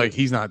were just like,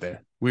 "He's not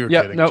there. We were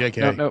kidding." Nope,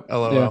 JK. Nope.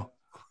 LOL. Yeah.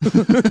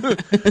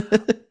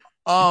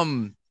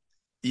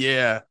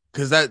 Yeah,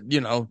 because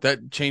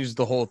that changes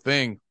the whole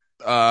thing.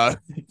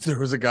 If there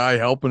was a guy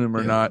helping him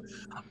or not.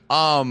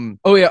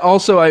 Oh yeah.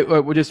 Also, I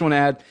would just want to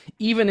add,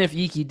 even if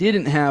Yiki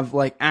didn't have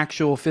like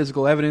actual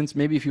physical evidence,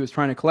 maybe if he was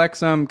trying to collect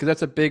some, because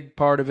that's a big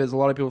part of his. A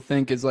lot of people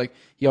think is like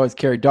he always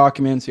carried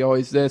documents. He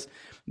always this.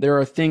 There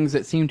are things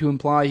that seem to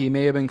imply he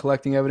may have been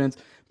collecting evidence.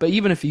 But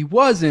even if he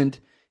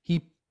wasn't,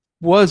 he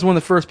was one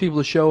of the first people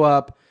to show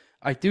up.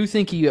 I do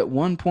think he at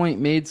one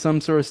point made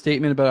some sort of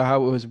statement about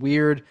how it was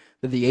weird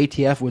that the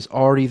ATF was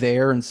already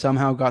there and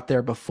somehow got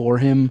there before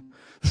him.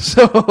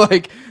 So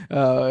like,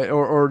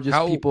 or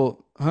just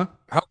people, huh?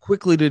 How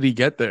quickly did he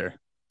get there?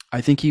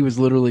 I think he was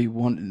literally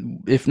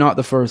one, if not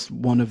the first,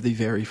 one of the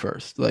very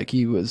first. Like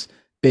he was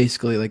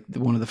basically like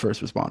one of the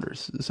first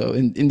responders. So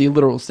in the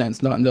literal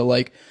sense, not in the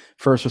like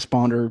first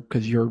responder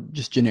because you're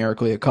just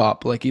generically a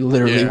cop. Like he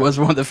literally was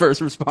one of the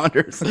first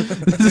responders. He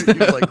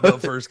was like the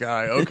first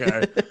guy.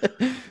 Okay.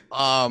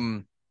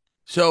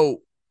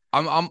 So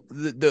I'm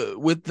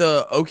with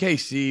the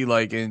OKC,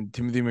 like in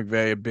Timothy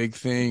McVeigh, a big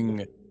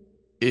thing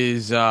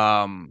is they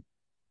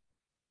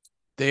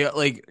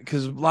like,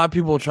 because a lot of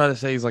people try to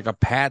say he's like a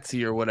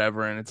patsy or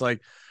whatever, and it's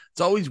like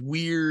it's always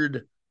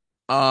weird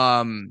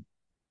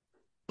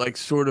like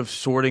sort of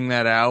sorting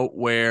that out.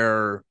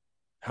 Where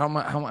how am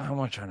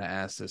I trying to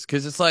ask this?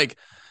 Because it's like,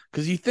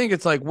 because you think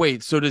it's like,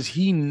 wait, so does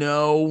he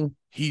know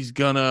he's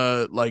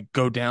gonna like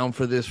go down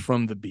for this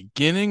from the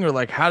beginning, or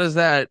like how does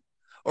that?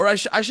 Or I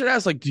should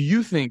ask, like, do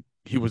you think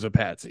he was a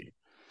patsy?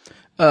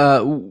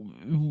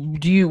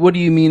 What do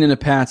you mean in a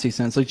patsy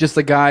sense? Like just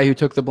the guy who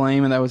took the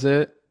blame and that was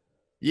it?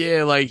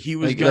 Yeah, like he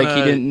was like gonna,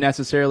 he didn't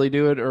necessarily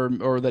do it,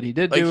 or that he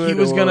did like do it. He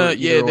was gonna,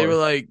 yeah. They or. were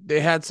like,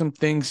 they had some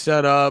things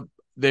set up.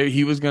 There,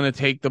 he was gonna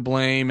take the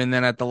blame, and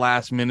then at the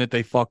last minute,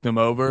 they fucked him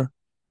over.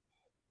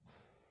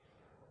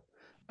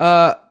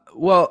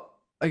 Well,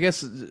 I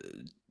guess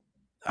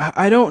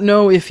I don't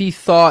know if he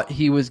thought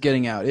he was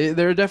getting out.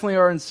 There definitely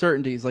are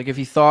uncertainties, like if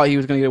he thought he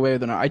was going to get away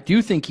with it or not. I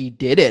do think he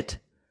did it,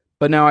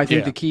 but now I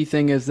think the key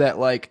thing is that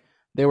like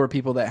there were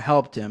people that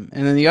helped him,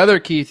 and then the other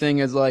key thing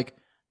is like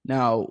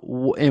now,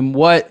 and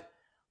what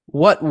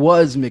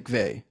was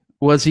McVeigh?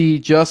 Was he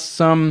just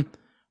some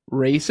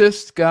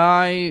racist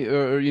guy,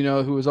 or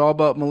who was all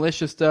about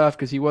militia stuff?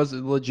 Because he was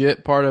a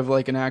legit part of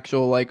like an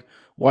actual like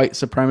white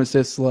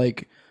supremacist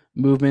like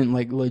movement,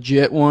 like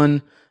legit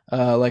one.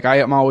 Like I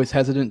am always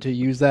hesitant to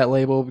use that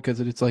label because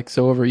it's like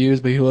so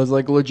overused, but he was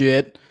like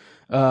legit,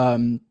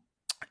 and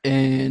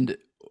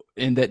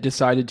that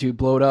decided to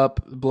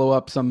blow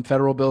up some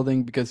federal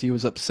building because he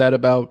was upset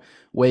about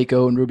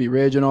Waco and Ruby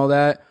Ridge and all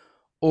that.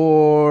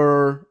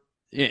 Or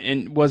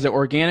and was it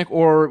organic,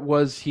 or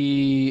was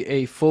he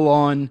a full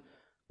on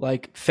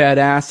like Fed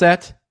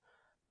asset,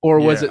 or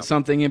was it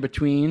something in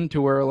between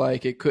to where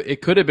like it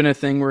could have been a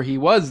thing where he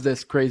was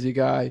this crazy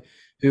guy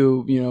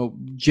who,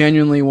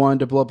 genuinely wanted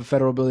to blow up a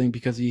federal building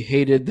because he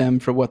hated them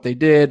for what they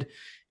did.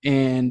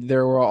 And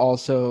there were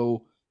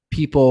also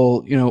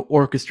people,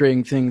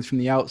 orchestrating things from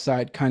the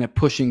outside, kind of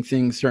pushing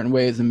things certain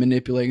ways and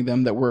manipulating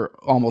them that were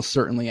almost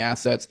certainly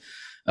assets.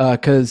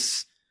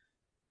 Because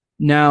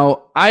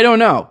now, I don't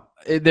know.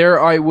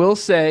 I will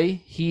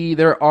say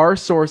there are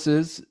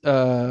sources.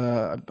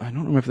 I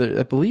don't remember if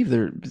I believe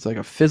it's like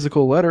a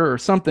physical letter or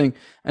something.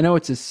 I know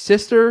it's his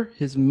sister,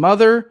 his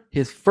mother,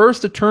 his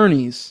first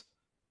attorneys.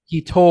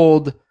 He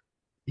told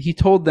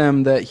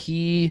them that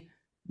he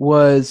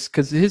was,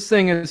 because his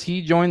thing is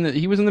he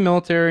was in the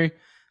military.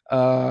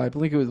 I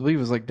believe it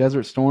was like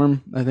Desert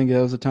Storm. I think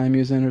that was the time he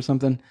was in or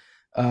something.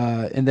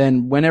 And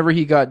then whenever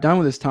he got done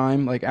with his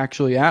time, like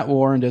actually at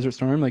war in Desert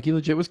Storm, like he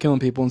legit was killing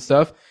people and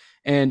stuff.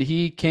 And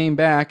he came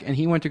back and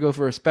he went to go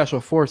for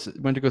special forces.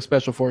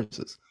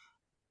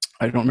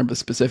 I don't remember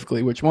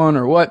specifically which one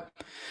or what.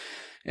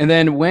 And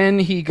then when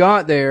he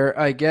got there,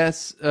 I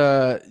guess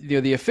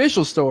the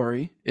official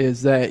story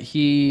is that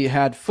he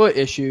had foot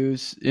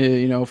issues,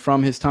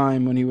 from his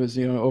time when he was,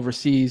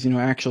 overseas,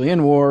 actually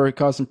in war. It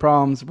caused some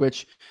problems,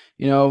 which,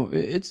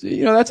 it's,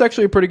 that's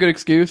actually a pretty good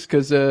excuse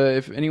because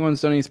if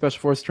anyone's done any special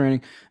forces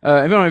training,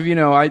 I don't know if you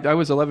know, I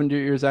was 11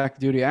 years active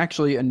duty. I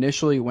actually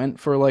initially went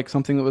for like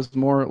something that was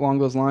more along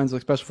those lines,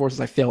 like special forces.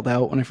 I failed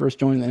out when I first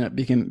joined, and ended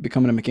up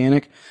becoming a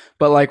mechanic.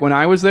 But like when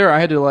I was there, I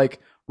had to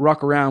like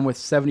ruck around with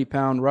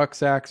 70-pound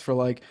rucksacks for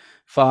like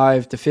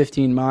 5 to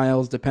 15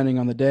 miles, depending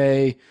on the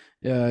day,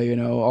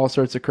 all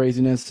sorts of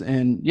craziness.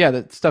 And yeah,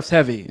 that stuff's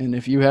heavy. And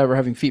if you are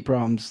having feet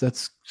problems,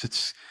 it's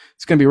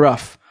going to be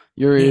rough.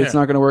 It's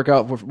not going to work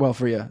out well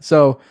for you.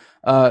 So,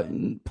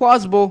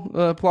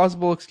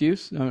 plausible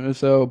excuse.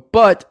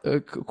 But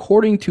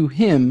according to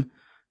him,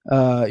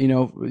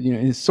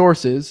 his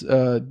sources,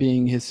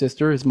 being his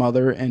sister, his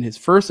mother, and his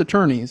first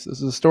attorneys,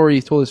 this is a story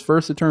he told his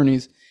first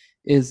attorneys,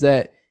 is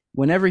that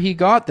whenever he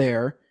got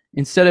there,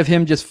 instead of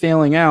him just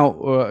failing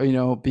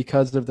out,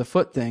 because of the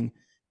foot thing,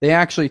 they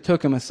actually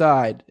took him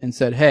aside and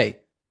said, hey,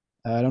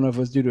 I don't know if it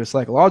was due to a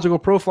psychological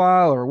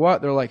profile or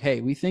what. They're like,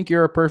 hey, we think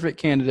you're a perfect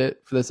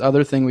candidate for this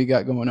other thing we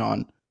got going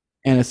on.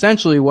 And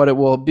essentially what it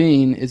will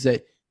mean is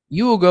that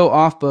you will go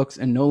off books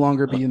and no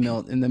longer be in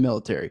the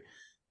military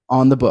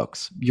on the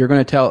books. You're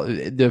going to tell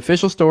the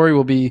official story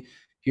will be,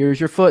 here's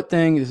your foot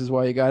thing. This is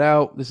why you got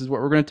out. This is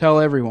what we're going to tell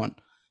everyone.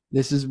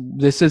 This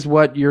is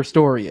what your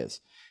story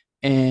is.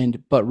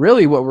 But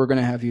really what we're going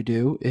to have you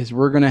do is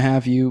we're going to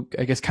have you,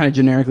 I guess, kind of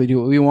generically do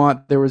what we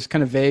want. There was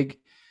kind of vague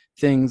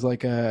things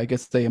like, I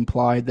guess they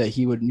implied that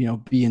he would,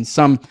 be in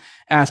some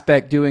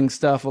aspect doing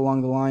stuff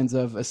along the lines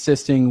of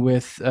assisting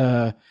with,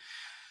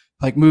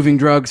 like moving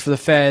drugs for the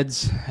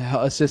feds,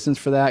 assistance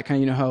for that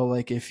kind of, how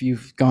like if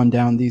you've gone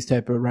down these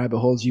type of rabbit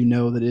holes,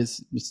 that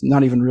it's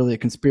not even really a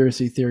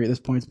conspiracy theory at this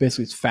point.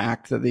 It's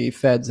fact that the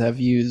feds have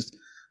used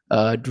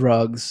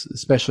drugs,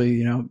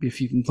 especially,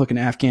 if you can look in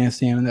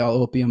Afghanistan and the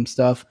opium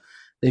stuff,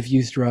 they've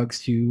used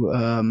drugs to.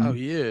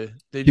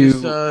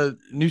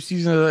 New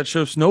season of that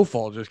show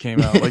Snowfall just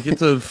came out. Like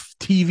it's a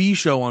TV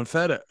show on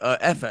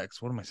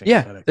FX. What am I saying?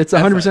 Yeah, FedEx. it's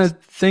 100%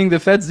 thing the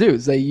feds do.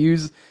 Is they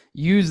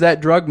use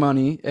that drug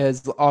money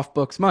as off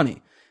books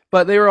money.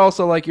 But they were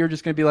also like, you're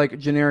just going to be like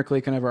generically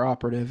kind of our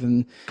operative.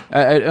 And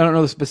I don't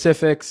know the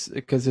specifics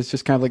because it's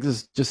just kind of like this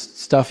is just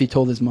stuff he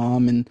told his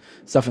mom and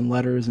stuff in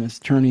letters and his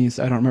attorneys.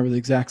 I don't remember the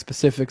exact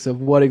specifics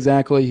of what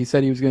exactly he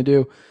said he was going to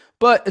do.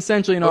 But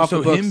essentially an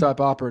off-the-books type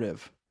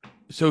operative.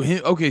 So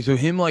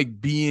him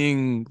like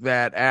being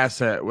that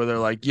asset where they're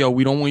like, yo,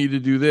 we don't want you to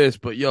do this,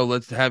 but yo,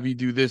 let's have you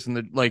do this.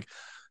 And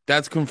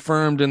that's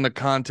confirmed in the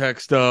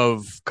context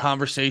of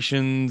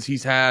conversations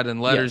he's had and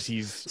letters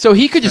So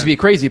he could just be a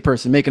crazy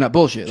person making up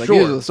bullshit. Like,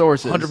 these are the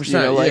sources.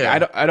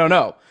 100%. I don't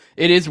know.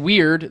 It is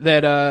weird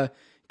that,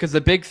 because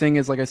the big thing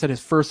is, like I said,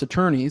 his first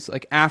attorneys,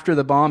 like after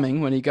the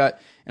bombing when he got,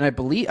 and I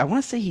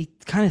want to say he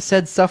kind of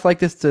said stuff like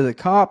this to the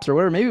cops or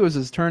whatever. Maybe it was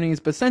his attorneys,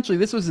 but essentially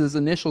this was his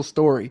initial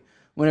story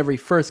whenever he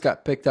first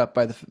got picked up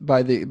by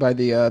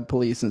the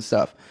police and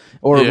stuff,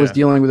 or was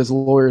dealing with his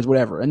lawyers,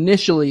 whatever.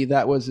 Initially,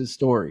 that was his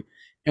story.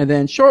 And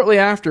then shortly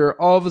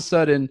after, all of a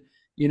sudden,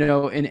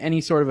 in any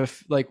sort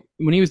of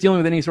when he was dealing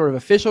with any sort of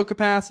official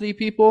capacity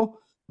people,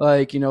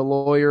 like,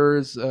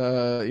 lawyers,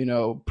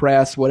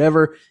 press,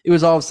 whatever, it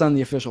was all of a sudden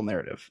the official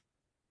narrative.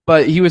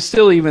 But he was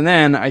still, even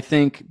then, I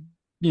think,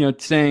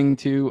 saying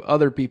to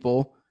other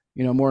people,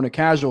 more in a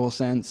casual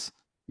sense,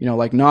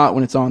 like not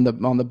when it's on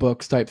the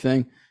books type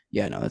thing.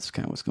 Yeah, no, that's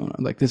kind of what's going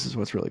on. Like, this is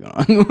what's really going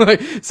on.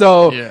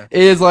 It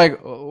is like,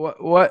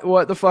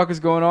 what the fuck is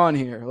going on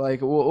here? Like,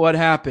 what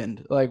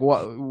happened? Like,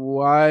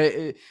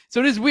 why? So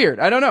it is weird.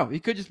 I don't know. He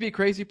could just be a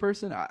crazy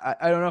person.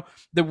 I don't know.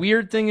 The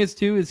weird thing is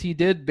too, is he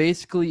did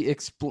basically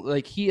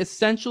he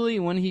essentially,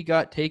 when he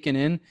got taken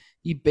in,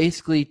 he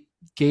basically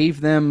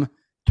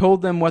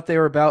told them what they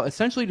were about,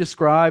 essentially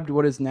described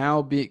what is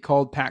now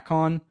called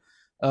PatCon.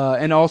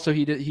 And also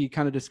he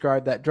kind of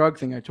described that drug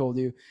thing I told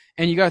you.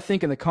 And you got to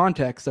think in the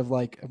context of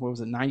like, what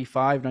was it,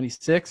 95,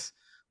 96?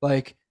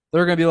 Like,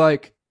 they're going to be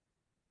like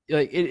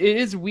it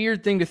is a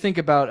weird thing to think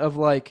about of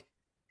like,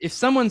 if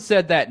someone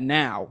said that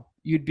now,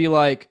 you'd be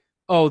like,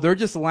 oh, they're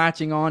just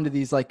latching on to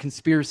these like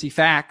conspiracy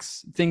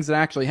facts, things that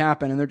actually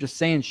happen, and they're just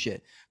saying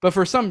shit. But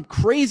for some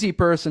crazy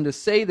person to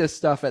say this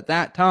stuff at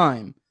that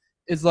time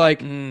is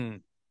like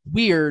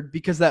weird,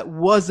 because that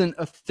wasn't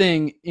a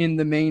thing in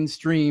the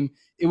mainstream.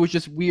 It was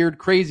just weird,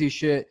 crazy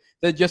shit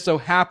that just so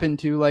happened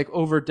to, like,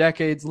 over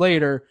decades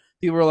later,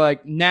 people were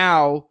like,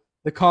 now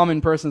the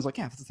common person's like,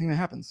 yeah, that's the thing that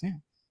happens. Yeah.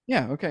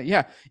 Yeah. Okay.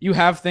 Yeah. You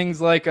have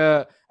things like,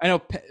 I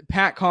know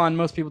PatCon,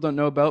 most people don't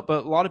know about,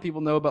 but a lot of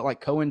people know about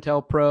like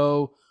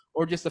COINTELPRO,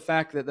 or just the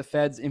fact that the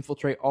feds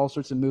infiltrate all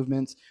sorts of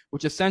movements,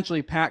 which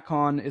essentially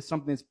PatCon is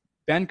something that's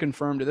been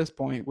confirmed at this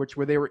point,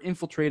 where they were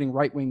infiltrating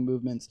right-wing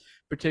movements,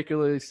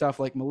 particularly stuff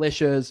like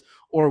militias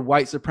or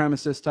white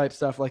supremacist type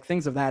stuff, like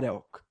things of that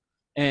ilk.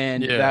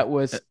 And that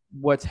was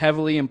what's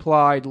heavily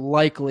implied,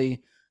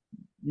 likely,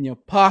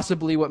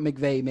 possibly what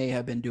McVeigh may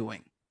have been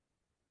doing.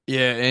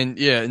 Yeah, and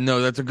yeah,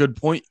 no, that's a good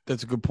point.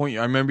 That's a good point.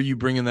 I remember you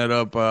bringing that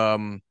up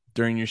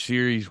during your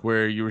series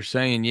where you were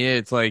saying, yeah,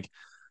 it's like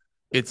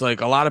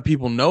a lot of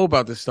people know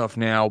about this stuff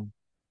now,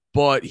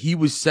 but he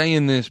was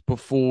saying this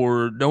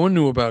before no one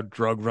knew about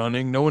drug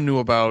running, no one knew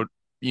about,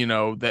 the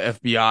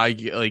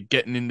FBI like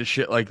getting into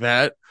shit like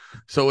that.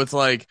 So it's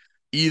like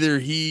either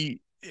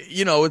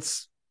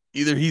it's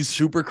either he's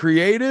super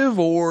creative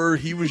or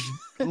he was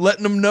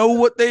letting them know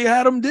what they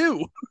had him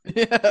do.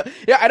 Yeah,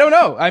 yeah, I don't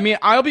know. I mean,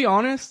 I'll be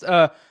honest.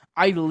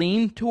 I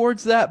lean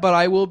towards that, but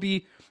I'll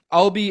be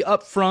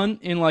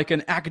upfront in like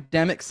an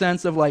academic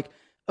sense of like,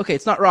 okay,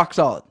 it's not rock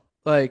solid.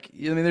 Like,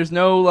 I mean, there's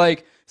no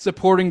like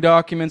supporting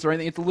documents or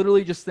anything. It's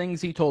literally just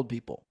things he told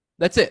people.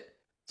 That's it.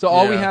 So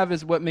all we Yeah. have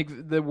is what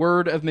the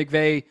word of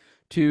McVeigh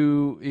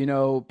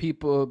to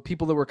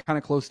people that were kind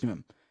of close to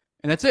him,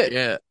 and that's it.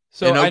 Yeah.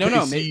 So And I don't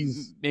know.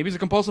 OKC's Maybe he's a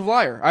compulsive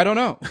liar. I don't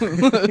know.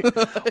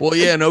 Well,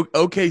 yeah, and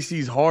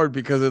OKC's hard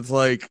because it's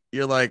like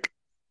you're like,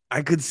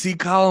 I could see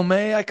column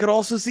A, I could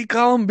also see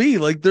column B.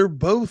 Like they're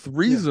both Yeah.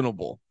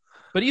 reasonable.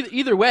 But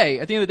either way,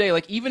 at the end of the day,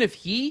 like even if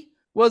he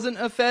wasn't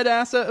a Fed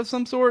asset of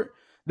some sort,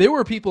 there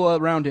were people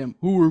around him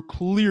who were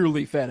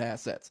clearly Fed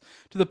assets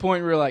to the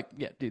point where you're like,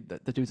 yeah, dude,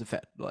 that dude's a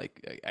Fed.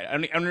 Like, I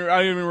don't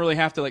even really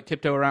have to like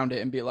tiptoe around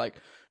it and be like,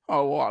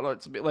 oh, well,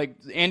 let's be like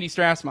Andy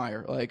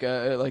Strassmeyer,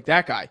 like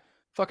that guy,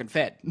 fucking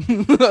Fed.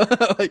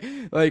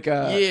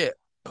 Yeah.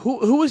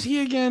 Who was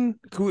he again?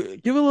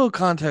 Give a little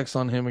context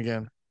on him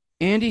again.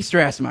 Andy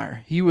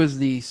Strassmeyer. He was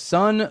the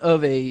son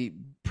of a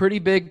pretty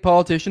big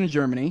politician in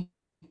Germany.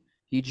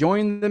 He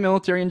joined the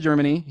military in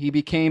Germany. He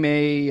became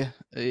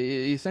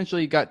he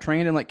essentially got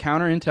trained in like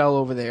counter intel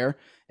over there.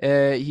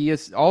 He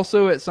is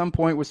also at some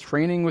point was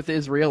training with the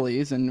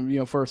Israelis,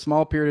 and for a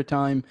small period of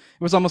time,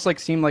 it was almost like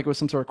seemed like it was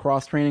some sort of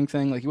cross training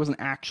thing. Like he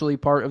wasn't actually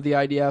part of the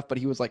IDF, but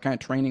he was like kind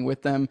of training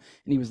with them,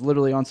 and he was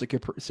literally on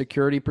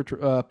security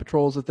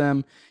patrols with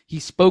them. He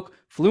spoke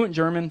fluent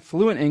German,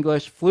 fluent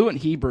English, fluent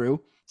Hebrew.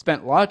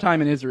 Spent a lot of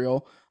time in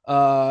Israel.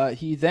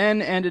 He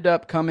then ended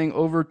up coming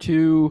over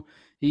to.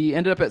 He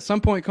ended up at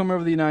some point coming over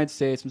to the United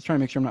States. I'm just trying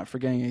to make sure I'm not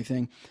forgetting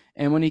anything.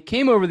 And when he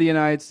came over to the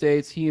United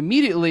States, he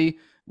immediately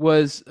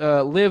was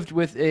lived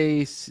with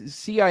a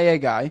CIA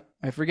guy.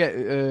 I forget.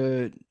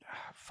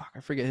 I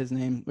forget his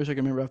name. Wish I could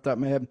remember off the top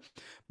of my head.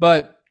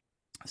 But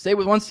stayed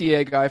with one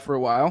CIA guy for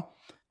a while.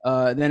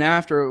 Then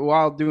after a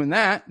while doing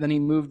that, then he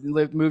moved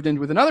in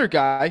with another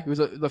guy who was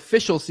the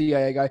official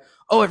CIA guy.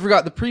 Oh, I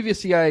forgot the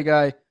previous CIA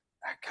guy.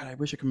 God, I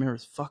wish I could remember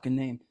his fucking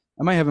name.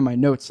 I might have it in my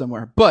notes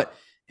somewhere. But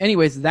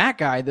anyways, that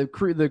guy,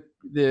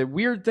 the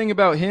weird thing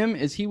about him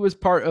is he was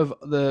part of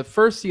the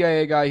first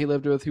CIA guy he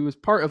lived with, who was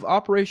part of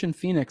Operation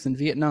Phoenix in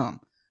Vietnam,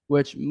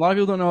 which a lot of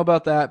people don't know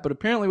about that. But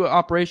apparently what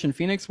Operation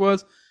Phoenix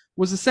was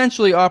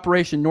essentially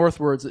Operation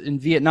Northwoods in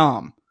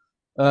Vietnam,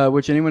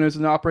 which anyone who's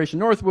in Operation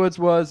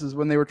Northwoods is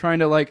when they were trying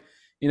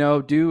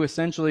to do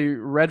essentially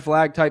red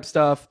flag type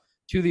stuff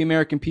to the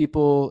American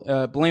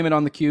people, blame it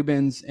on the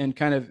Cubans, and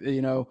kind of,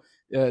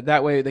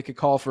 that way they could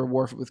call for a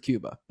war with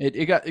Cuba.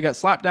 It got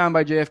slapped down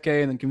by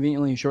JFK, and then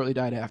conveniently shortly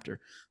died after.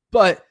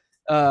 But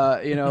I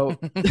don't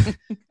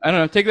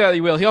know, take that as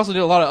you will. He also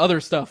did a lot of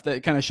other stuff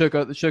that kind of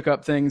shook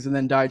up things, and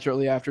then died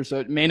shortly after. So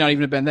it may not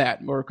even have been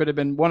that, or it could have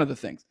been one of the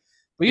things.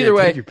 But either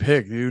way, take your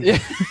pick, dude. Yeah,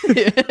 he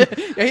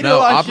did a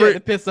lot of shit to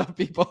piss off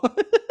people.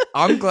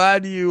 I'm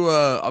glad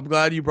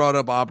you brought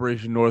up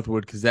Operation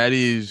Northwood because I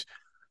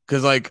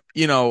have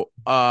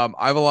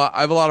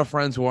a lot of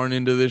friends who aren't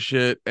into this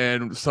shit,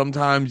 and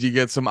sometimes you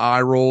get some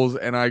eye rolls,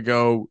 and I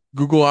go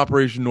Google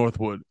Operation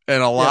Northwood,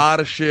 and a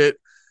lot of shit,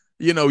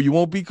 you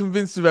won't be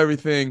convinced of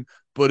everything,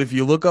 but if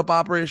you look up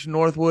Operation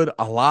Northwood,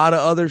 a lot of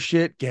other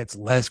shit gets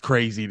less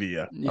crazy to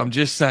you. Yeah. I'm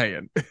just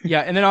saying.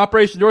 Yeah, and then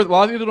Operation Northwood, a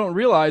lot of people don't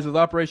realize with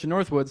Operation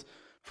Northwoods,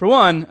 for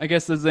one, I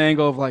guess there's the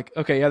angle of like,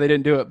 okay, yeah, they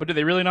didn't do it, but did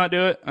they really not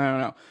do it? I don't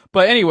know.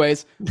 But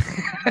anyways,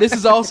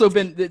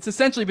 it's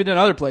essentially been in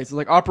other places.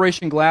 Like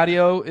Operation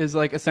Gladio is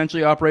like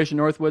essentially Operation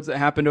Northwoods that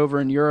happened over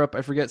in Europe.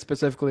 I forget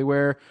specifically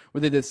where they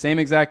did the same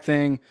exact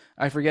thing.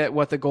 I forget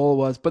what the goal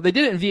was, but they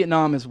did it in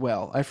Vietnam as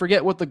well. I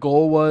forget what the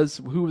goal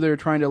was, who they were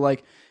trying to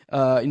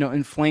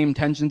inflame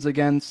tensions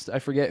against. I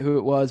forget who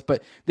it was,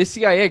 but this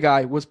CIA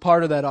guy was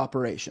part of that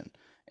operation.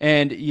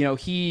 And,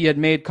 he had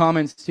made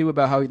comments too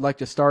about how he'd like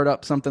to start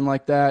up something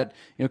like that,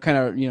 get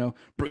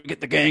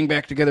the gang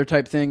back together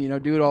type thing,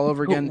 do it all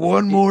over again.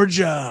 One more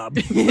job.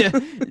 Yeah,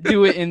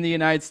 do it in the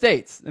United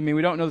States. I mean,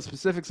 we don't know the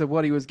specifics of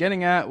what he was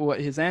getting at, what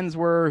his ends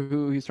were,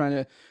 who he's trying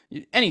to,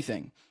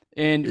 anything.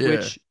 And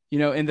which,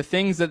 and the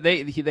things that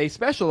they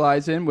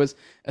specialize in was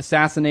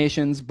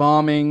assassinations,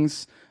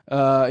 bombings,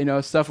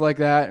 stuff like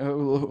that.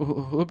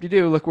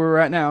 Whoop-de-doo, look where we're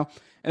at now.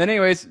 And then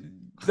anyways,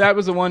 that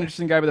was the one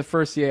interesting guy, but the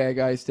first CIA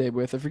guy I stayed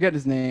with. I forget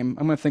his name.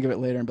 I'm going to think of it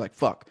later and be like,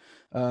 fuck.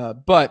 And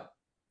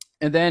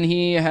then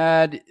he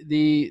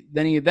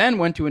then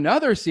went to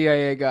another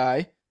CIA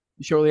guy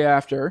shortly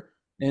after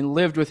and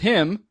lived with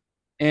him.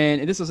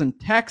 And this was in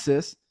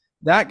Texas.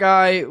 That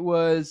guy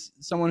was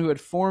someone who had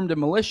formed a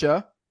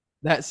militia,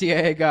 that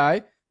CIA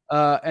guy.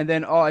 And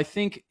then I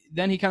think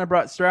then he kind of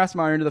brought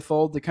Strassmeyer into the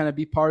fold to kind of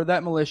be part of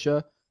that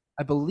militia.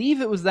 I believe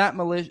it was that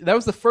militia. That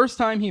was the first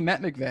time he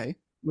met McVeigh.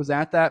 Was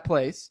at that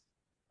place.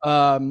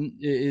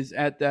 Is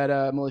at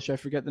that militia. I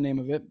forget the name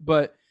of it,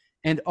 but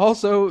and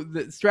also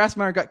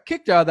Strassmeyer got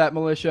kicked out of that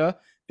militia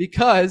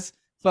because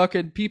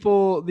fucking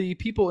the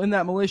people in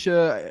that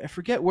militia, I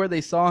forget where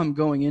they saw him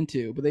going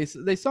into, but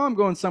they saw him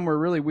going somewhere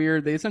really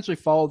weird. They essentially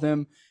followed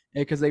him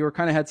because they were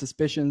kind of had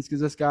suspicions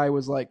because this guy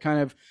was like kind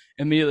of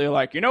immediately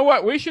like, you know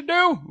what we should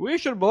do? We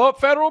should blow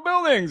up federal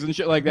buildings and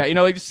shit like that. You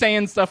know, like just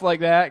saying stuff like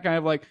that, kind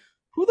of like,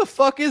 who the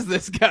fuck is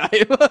this guy?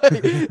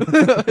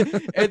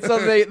 And so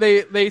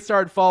they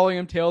started following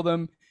him, tailed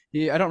him.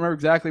 I don't remember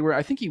exactly where.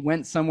 I think he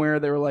went somewhere.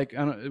 They were like,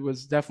 it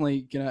was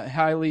definitely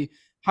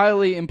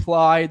highly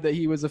implied that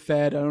he was a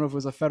Fed. I don't know if it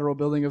was a federal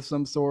building of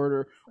some sort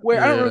or where.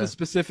 Yeah. I don't remember the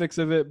specifics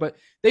of it, but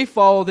they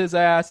followed his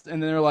ass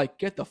and then they're like,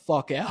 get the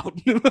fuck out.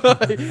 They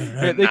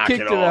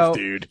kicked him out,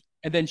 dude.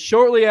 And then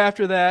shortly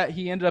after that,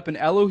 he ended up in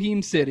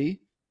Elohim City,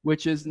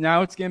 which is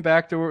now it's getting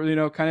back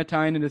to, kind of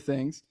tying into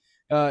things.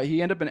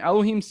 He ended up in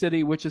Elohim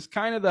City, which is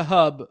kind of the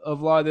hub of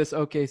a lot of this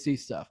OKC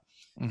stuff.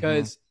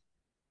 Because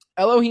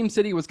Elohim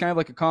City was kind of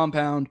like a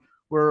compound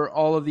where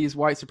all of these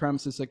white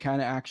supremacists that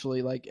kind of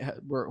actually like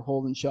were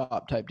holding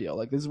shop type deal.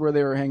 Like this is where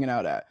they were hanging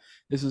out at.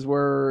 This is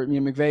where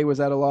McVeigh was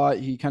at a lot.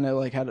 He kind of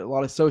like had a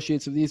lot of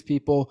associates of these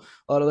people.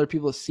 A lot of other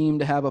people seem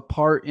to have a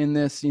part in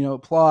this,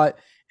 plot.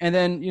 And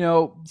then,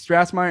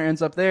 Strassmeyer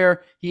ends up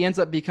there. He ends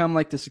up become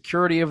like the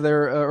security of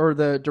their, or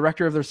the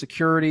director of their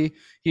security.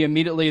 He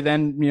immediately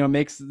then,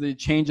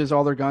 changes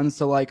all their guns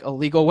to like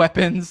illegal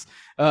weapons.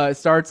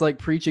 Starts like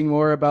preaching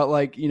more about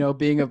like,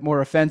 being more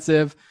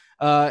offensive.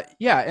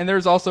 And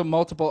there's also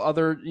multiple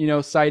other,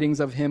 sightings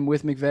of him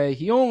with McVeigh.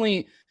 He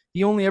only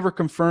ever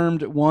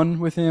confirmed one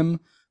with him.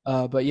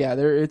 But yeah,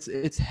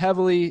 it's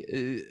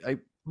heavily,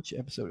 which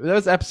episode? That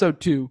was episode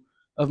 2.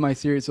 Of my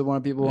series, so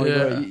one people want to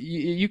go.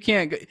 You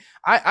can't go.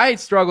 I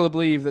struggle to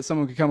believe that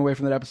someone could come away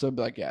from that episode and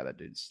be like, yeah, that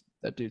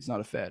dude's not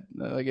a Fed.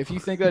 Like if you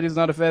think that he's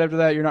not a Fed after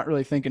that, you're not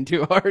really thinking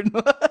too hard.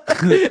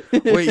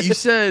 Wait, you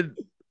said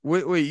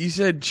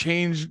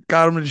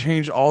got them to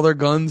change all their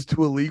guns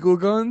to illegal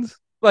guns,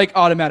 like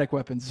automatic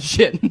weapons.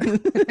 Shit.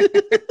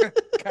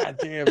 God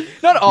damn.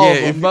 Not all of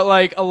them, but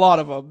like a lot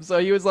of them. So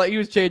he was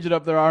changing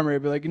up their armory.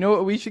 He'd be like, you know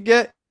what we should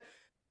get?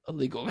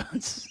 Illegal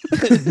guns.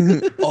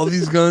 All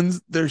these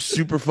guns, they're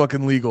super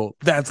fucking legal.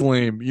 That's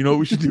lame. You know what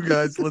we should do,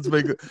 guys? Let's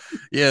make it.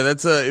 Yeah,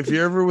 that's if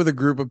you're ever with a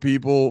group of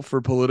people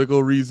for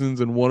political reasons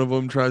and one of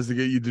them tries to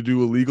get you to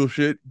do illegal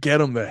shit, get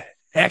them the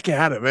heck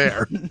out of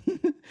there.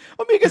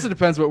 I guess it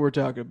depends what we're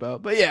talking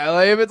about. But yeah,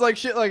 like if it's like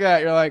shit like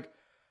that, you're like,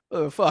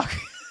 oh fuck.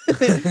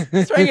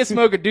 Trying to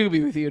smoke a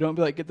doobie with you. Don't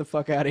be like, get the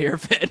fuck out of here,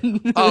 Fed.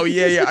 Oh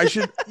yeah. I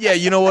should. Yeah,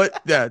 you know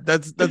what? Yeah,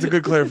 that's a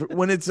good clarification.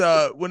 When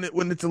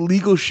it's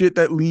illegal shit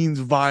that leans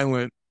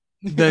violent,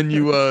 then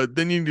you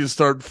need to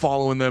start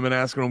following them and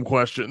asking them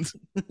questions.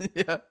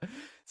 Yeah.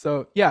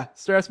 So yeah,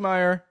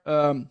 Strassmeyer.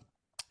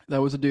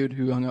 That was a dude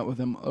who hung out with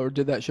him or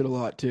did that shit a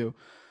lot too.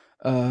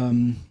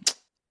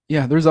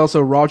 Yeah. There's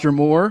also Roger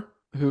Moore,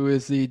 who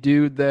is the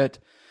dude that.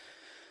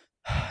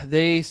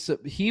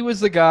 He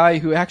was the guy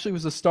who actually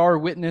was a star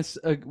witness,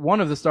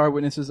 one of the star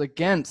witnesses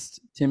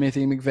against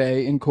Timothy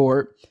McVeigh in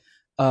court.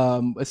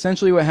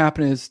 Essentially what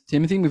happened is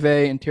Timothy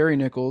McVeigh and Terry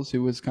Nichols,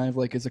 who was kind of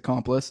like his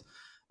accomplice,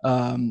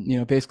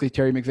 basically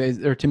Timothy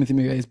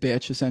McVeigh's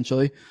bitch,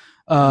 essentially.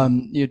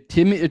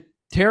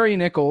 Terry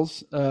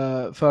Nichols,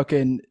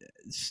 fucking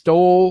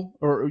stole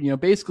or,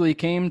 basically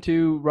came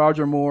to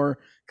Roger Moore,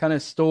 kind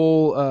of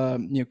stole,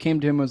 came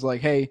to him and was like,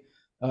 hey,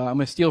 I'm going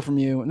to steal from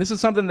you. And this is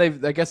something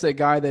I guess that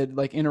guy that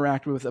like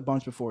interacted with a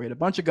bunch before. He had a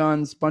bunch of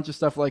guns, bunch of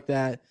stuff like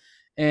that.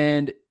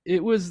 And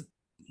it was,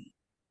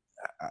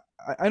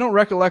 I don't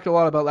recollect a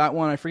lot about that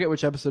one. I forget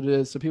which episode it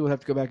is, so people would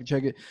have to go back and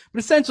check it. But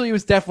essentially, it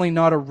was definitely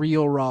not a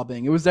real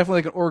robbing. It was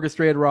definitely like an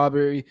orchestrated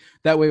robbery.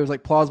 That way, it was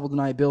like plausible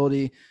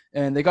deniability.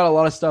 And they got a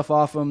lot of stuff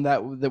off him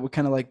that would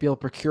kind of like be able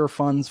to procure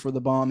funds for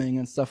the bombing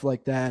and stuff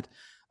like that.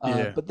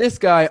 But this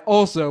guy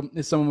also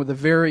is someone with a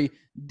very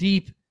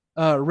deep,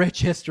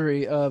 rich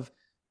history of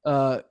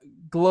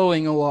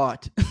glowing a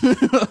lot.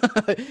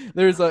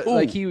 There's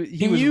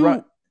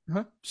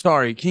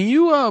Sorry, can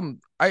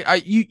you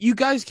you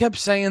guys kept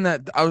saying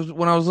that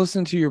when I was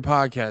listening to your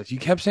podcast, you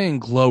kept saying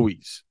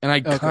glowies, and I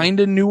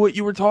kind of knew what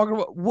you were talking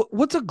about.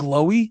 What's a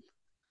glowy?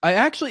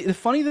 The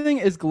funny thing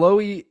is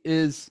glowy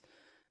is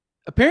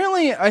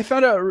apparently I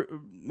found out,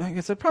 I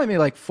guess probably maybe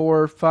like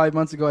 4 or 5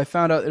 months ago, I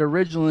found out that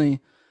originally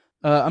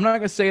I'm not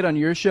gonna say it on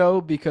your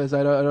show because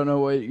I don't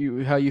know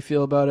how you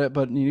feel about it,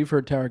 but you've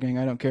heard Tower Gang.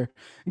 I don't care.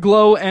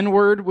 Glow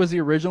N-word was the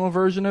original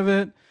version of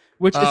it,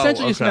 which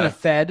essentially just meant a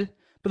Fed.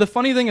 But the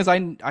funny thing is, I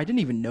didn't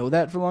even know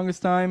that for the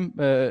longest time.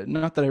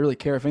 Not that I really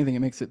care. If anything, it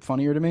makes it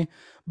funnier to me.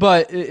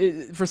 But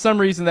for some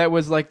reason, that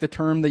was like the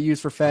term they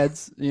used for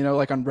Feds.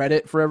 Like on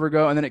Reddit forever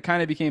ago, and then it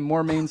kind of became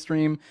more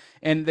mainstream,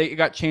 and it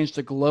got changed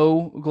to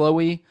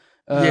glowy.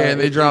 And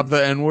they dropped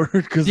the N-word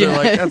because they're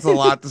like, that's a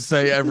lot to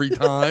say every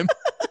time.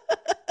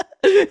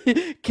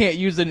 Can't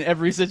use it in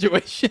every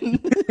situation.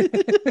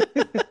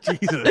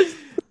 Jesus.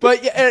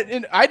 But yeah,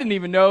 and I didn't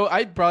even know.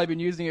 I'd probably been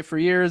using it for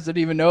years.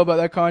 Didn't even know about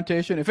that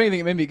connotation. If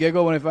anything, it made me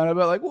giggle when I found out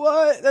about like,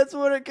 what? That's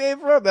what it came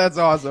from. That's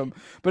awesome.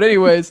 But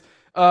anyways,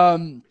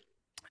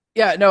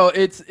 yeah, no,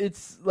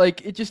 it's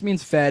like it just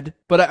means fed.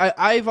 But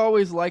I've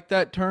always liked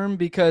that term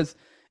because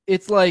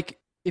it's like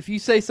if you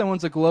say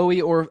someone's a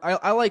glowy, or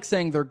I like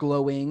saying they're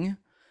glowing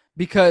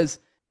because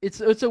it's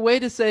a way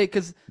to say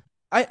because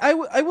I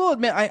will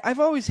admit I've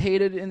always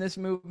hated in this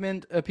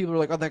movement people are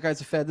like, oh, that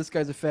guy's a fed, this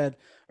guy's a fed,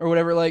 or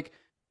whatever. Like,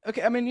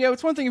 okay, I mean, yeah,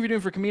 it's one thing if you're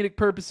doing for comedic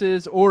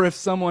purposes, or if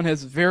someone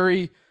has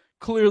very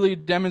clearly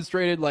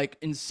demonstrated like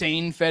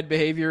insane fed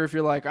behavior. If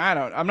you're like,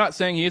 I'm not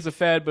saying he is a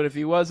fed, but if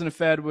he wasn't a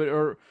fed,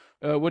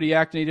 would he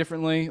act any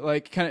differently?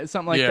 Like, kind of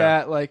something like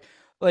that.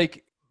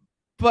 Like.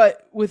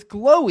 But with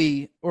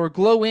glowy or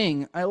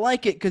glowing, I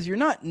like it because you're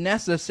not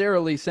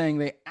necessarily saying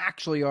they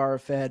actually are a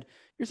fed.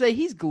 You're saying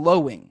he's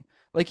glowing.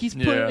 Like he's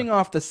putting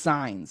off the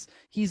signs.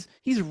 He's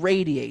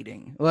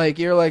radiating. Like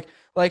you're like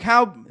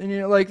how, and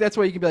you're like, that's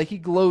why you can be like, he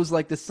glows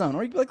like the sun,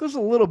 or you can be like, there's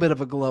a little bit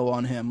of a glow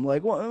on him.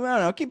 Like, well, I don't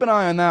know, keep an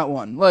eye on that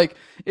one. Like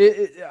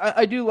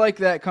I do like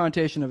that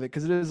connotation of it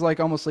because it is like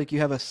almost like you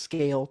have a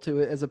scale to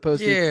it as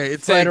opposed to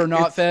it's fed like, or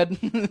not fed.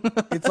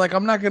 It's like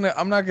I'm not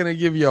gonna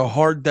give you a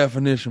hard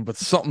definition, but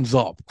something's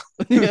up.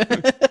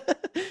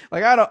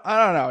 Like I don't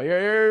know.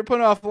 You're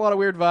putting off a lot of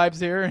weird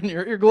vibes here, and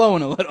you're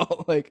glowing a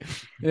little. Like,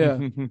 yeah.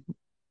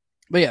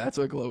 But yeah, that's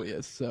what glowy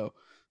is. So,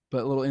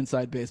 but a little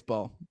inside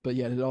baseball. But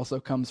yeah, it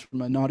also comes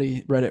from a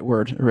naughty Reddit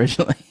word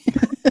originally.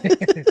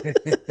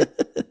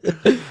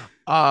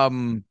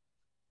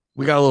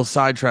 We got a little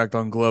sidetracked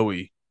on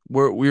glowy.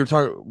 We were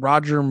talking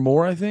Roger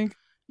Moore, I think.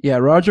 Yeah,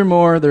 Roger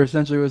Moore. There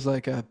essentially was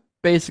like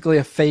basically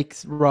a fake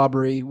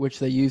robbery, which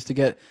they used to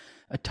get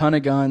a ton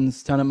of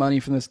guns, ton of money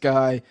from this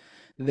guy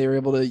that they were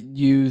able to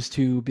use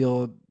to be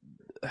able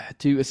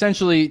to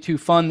essentially to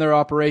fund their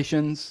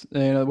operations,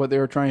 what they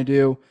were trying to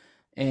do.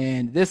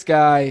 And this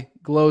guy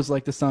glows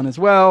like the sun as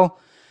well.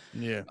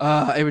 Yeah.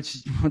 I would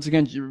once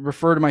again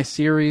refer to my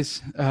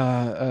series.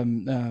 I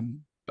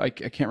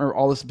can't remember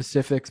all the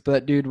specifics, but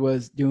that dude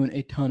was doing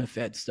a ton of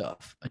Fed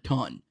stuff, a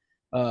ton.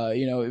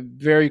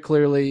 Very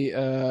clearly.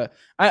 I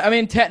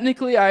mean,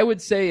 technically, I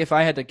would say if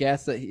I had to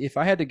guess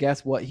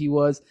what he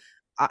was,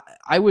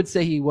 I would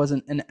say he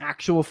wasn't an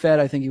actual Fed.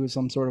 I think he was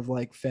some sort of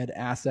like Fed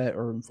asset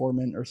or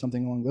informant or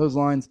something along those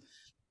lines.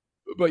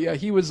 But yeah,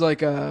 he was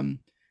like I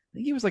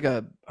think he was like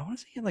I want to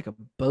say he had like a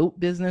boat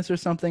business or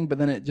something, but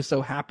then it just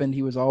so happened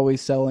he was always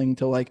selling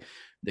to like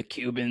the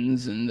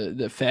Cubans and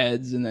the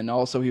Feds. And then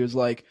also he was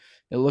like,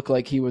 it looked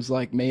like he was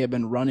like, may have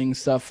been running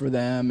stuff for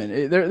them.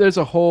 And there's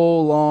a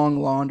whole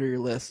long laundry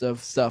list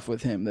of stuff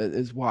with him that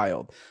is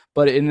wild.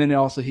 And then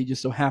also he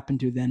just so happened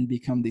to then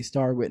become the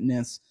star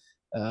witness.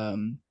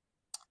 And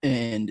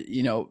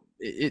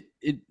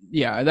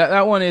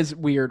that one is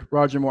weird.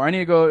 Roger Moore. I need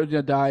to go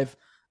dive.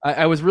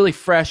 I was really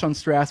fresh on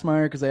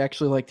Strassmeyer because I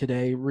actually like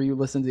today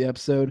re-listened to the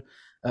episode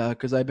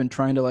because I've been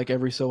trying to like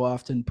every so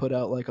often put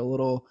out like a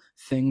little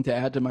thing to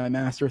add to my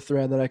master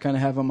thread that I kind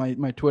of have on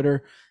my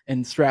Twitter,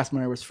 and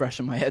Strassmeyer was fresh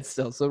in my head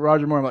still. So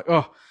Roger Moore, I'm like,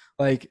 oh,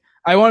 like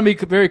I want to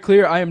be very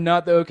clear. I am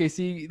not the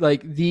OKC,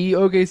 like the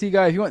OKC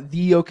guy. If you want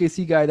the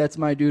OKC guy, that's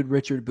my dude,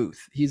 Richard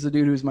Booth. He's the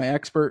dude who's my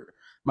expert,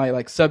 my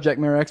like subject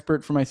matter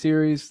expert for my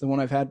series, the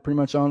one I've had pretty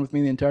much on with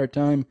me the entire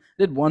time.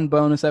 I did one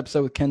bonus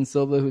episode with Ken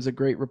Silva, who's a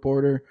great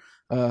reporter.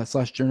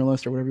 /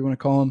 journalist or whatever you want to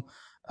call him.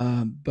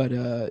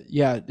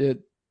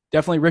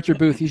 Definitely Richard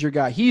Booth. He's your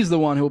guy. He's the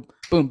one who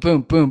boom,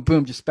 boom, boom,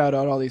 boom, just spout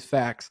out all these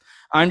facts.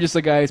 I'm just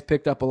the guy who's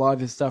picked up a lot of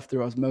his stuff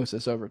through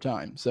osmosis over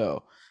time.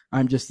 So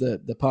I'm just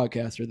the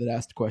podcaster that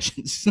asked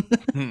questions.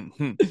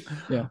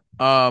 Yeah.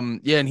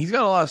 And he's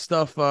got a lot of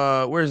stuff.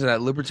 Where is it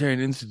at?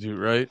 Libertarian Institute,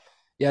 right?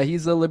 Yeah,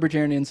 he's the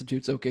Libertarian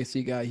Institute's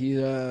OKC guy.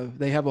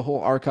 They have a whole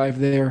archive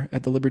there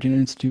at the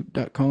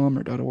libertarianinstitute.com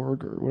or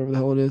 .org or whatever the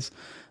hell it is.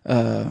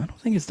 I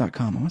don't think it's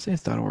 .com. I want to say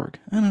it's .org.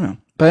 I don't know.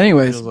 But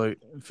anyways, it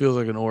feels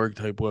like an org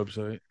type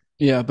website.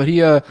 Yeah, but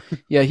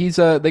he's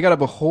they got up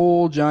a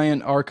whole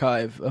giant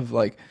archive of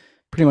like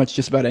pretty much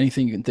just about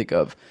anything you can think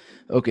of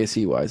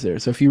OKC wise there.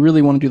 So if you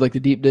really want to do like the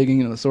deep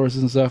digging and the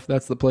sources and stuff,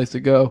 that's the place to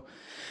go.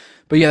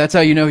 But yeah, that's how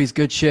you know he's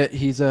good shit.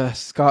 He's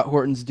Scott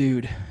Horton's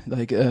dude,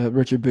 like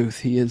Richard Booth.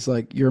 He is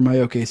like, you're my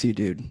OKC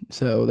dude.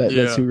 So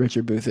that's who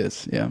Richard Booth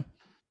is. Yeah.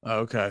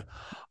 Okay.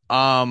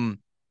 I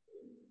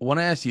want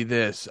to ask you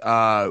this.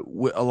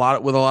 With a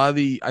lot of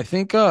the, I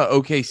think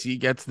OKC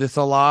gets this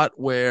a lot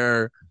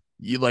where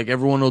you like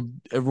everyone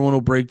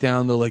will break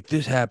down. They're like,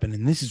 this happened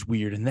and this is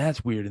weird and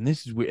that's weird and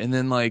this is weird, and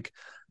then like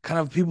kind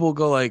of people will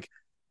go like,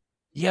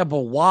 yeah, but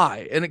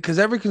why? And because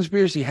every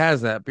conspiracy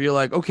has that, but you're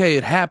like, okay,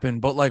 it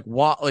happened, but like,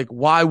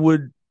 why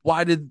would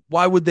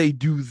they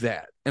do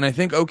that? And I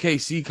think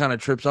OKC kind of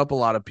trips up a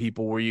lot of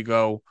people where you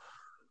go,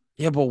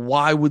 yeah, but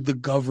why would the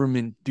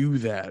government do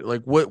that?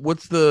 Like,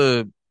 what's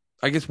the,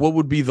 I guess, what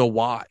would be the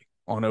why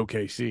on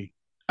OKC?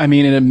 I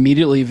mean, it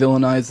immediately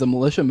villainized the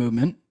militia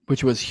movement,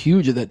 which was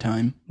huge at that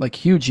time, like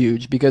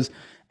huge, because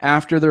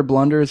after their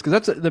blunders, because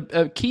that's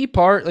a key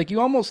part, like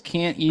you almost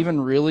can't even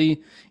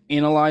really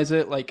analyze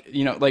it, like,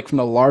 you know, like from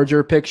the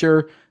larger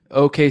picture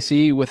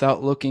OKC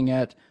without looking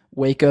at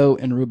Waco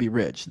and Ruby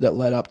Ridge that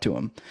led up to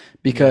him,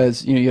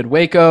 because you had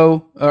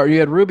Waco, or you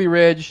had Ruby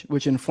Ridge,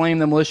 which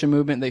inflamed the militia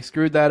movement. They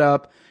screwed that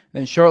up.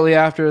 Then shortly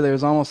after, there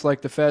was almost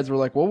like the feds were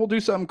like, "Well, we'll do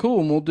something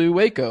cool and we'll do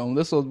Waco, and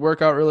this will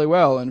work out really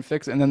well and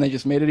fix it." And then they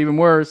just made it even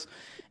worse.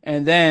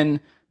 And then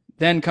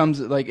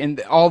comes and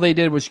all they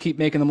did was keep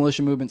making the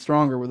militia movement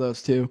stronger with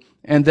those two.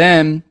 And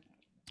then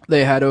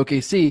they had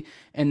OKC,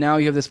 and now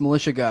you have this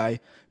militia guy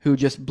who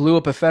just blew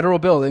up a federal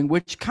building,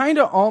 which kind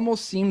of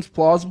almost seems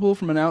plausible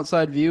from an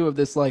outside view of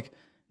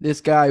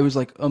this guy who's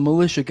like a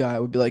militia guy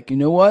would be like, you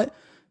know what?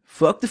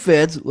 Fuck the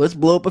feds. Let's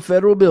blow up a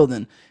federal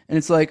building. And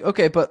it's like,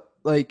 okay, but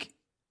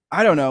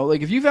I don't know.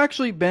 If you've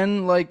actually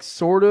been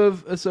sort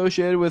of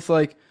associated with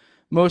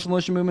most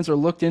militia movements, or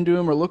looked into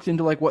them, or looked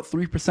into what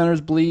 3%ers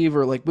believe,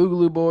 or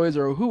Boogaloo Boys,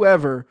 or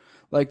whoever,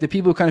 the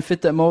people who kind of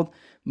fit that mold,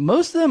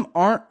 most of them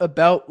aren't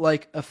about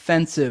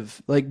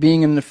offensive,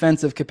 being in an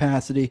offensive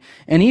capacity.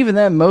 And even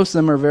then, most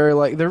of them are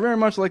they're very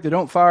much they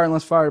don't fire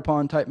unless fired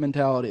upon type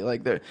mentality.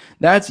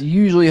 That's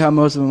usually how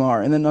most of them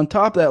are. And then on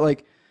top of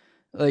that,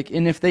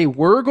 and if they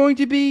were going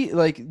to be,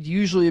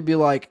 usually it'd be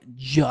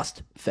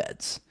just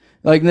feds.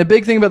 And the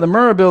big thing about the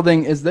Murrah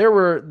building is there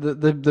were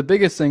the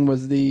biggest thing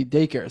was the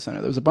daycare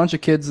center. There was a bunch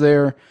of kids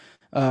there.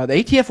 The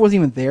ATF wasn't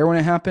even there when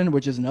it happened,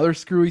 which is another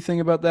screwy thing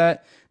about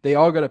that. They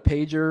all got a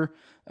pager.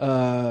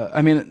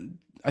 I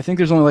think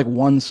there's only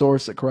one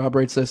source that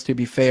corroborates this, to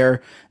be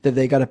fair, that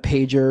they got a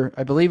pager.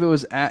 I believe it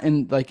was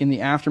in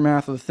the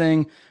aftermath of the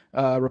thing.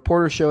 A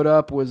reporter showed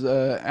up, was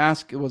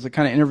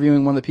kind of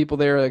interviewing one of the people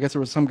there. I guess there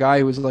was some guy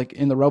who was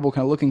in the rubble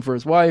kind of looking for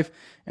his wife,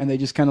 and they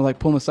just kind of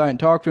pulled him aside and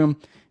talked to him.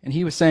 And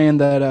he was saying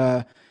that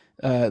I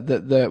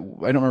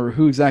don't remember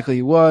who exactly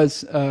he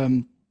was.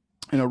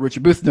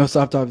 Richard Booth knows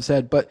off the top of his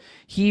head, but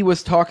he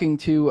was talking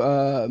to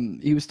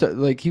he was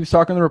talking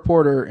to the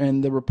reporter,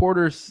 and the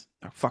reporter's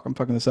I'm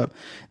fucking this up.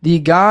 The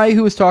guy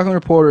who was talking to the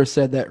reporter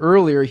said that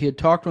earlier he had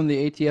talked to one of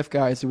the ATF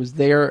guys who was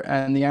there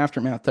in the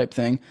aftermath type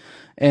thing,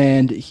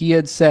 and he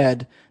had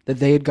said that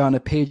they had gotten a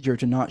pager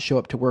to not show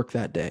up to work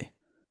that day,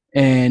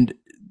 and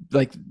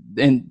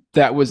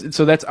that was,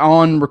 so that's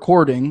on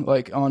recording,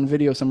 on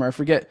video somewhere. I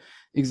forget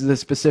the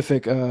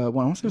specific one. I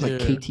want to say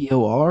it was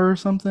KTOR or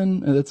something.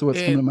 That's what's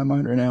coming to my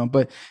mind right now.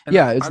 But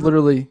yeah, it's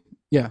literally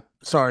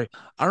Sorry,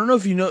 I don't know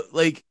if you know,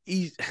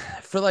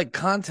 for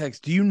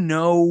context, do you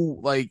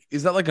know,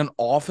 is that an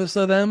office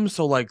of them?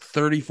 So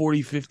 30,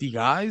 40, 50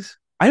 guys?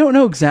 I don't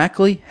know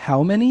exactly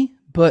how many,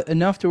 but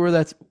enough to where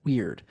that's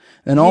weird.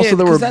 And also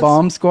there were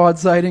bomb squad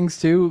sightings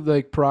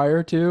too,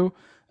 prior to.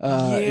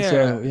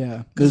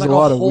 There's a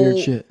lot of weird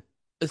shit.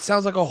 It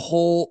sounds like a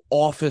whole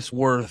office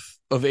worth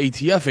of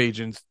ATF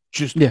agents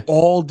just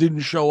all didn't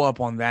show up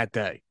on that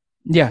day.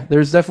 Yeah,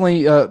 there's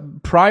definitely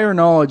prior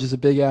knowledge is a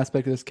big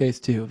aspect of this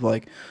case too. Of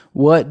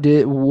what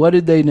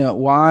did they know?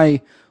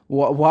 Why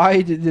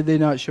did they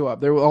not show up?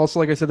 There were also,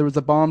 like I said, there was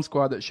a bomb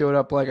squad that showed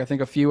up I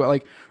think a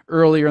few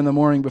earlier in the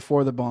morning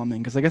before the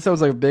bombing, because I guess that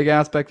was a big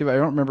aspect of it. I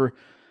don't remember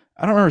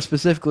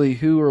specifically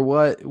who or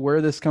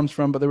where this comes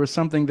from, but there was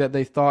something that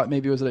they thought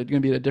maybe it was going to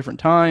be at a different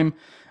time.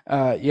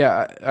 I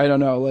don't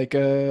know.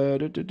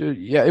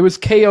 It was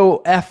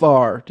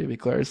KOFR, to be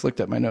clear. I just looked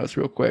at my notes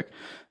real quick.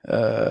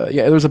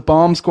 There was a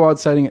bomb squad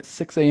sighting at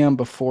 6 a.m.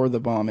 before the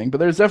bombing, but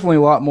there's definitely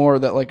a lot more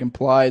that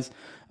implies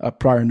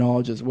prior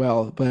knowledge as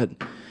well. But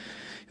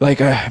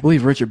I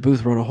believe Richard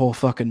Booth wrote a whole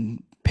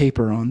fucking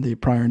paper on the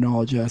prior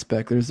knowledge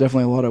aspect. There's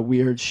definitely a lot of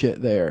weird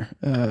shit there.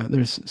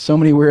 There's so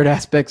many weird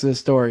aspects of this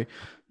story.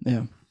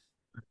 Yeah.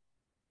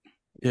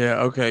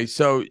 Yeah. Okay.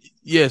 So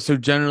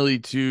generally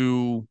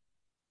to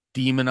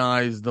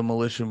demonize the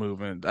militia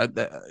movement. That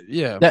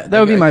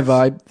would be my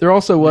vibe. There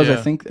also was, I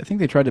think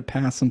they tried to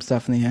pass some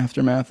stuff in the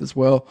aftermath as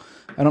well.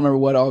 I don't remember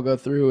what I'll go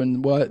through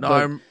and what.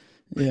 No,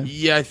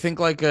 I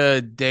think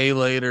a day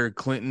later,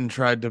 Clinton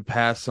tried to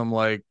pass some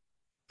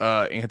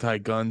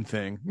anti-gun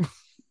thing.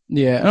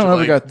 Yeah, I don't know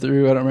if it got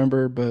through. I don't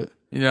remember, but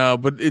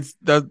but it's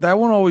that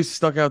one always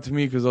stuck out to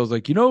me because I was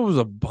it was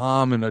a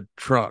bomb in a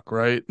truck,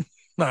 right?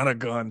 Not a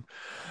gun.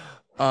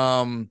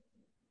 Yeah,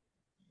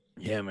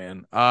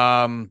 man.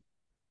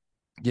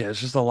 Yeah,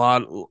 it's just a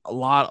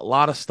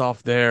lot of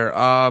stuff there.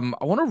 I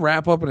want to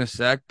wrap up in a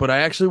sec, but I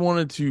actually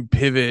wanted to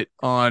pivot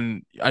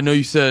on. I know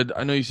you said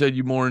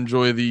you more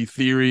enjoy the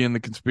theory and the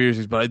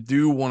conspiracies, but I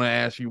do want to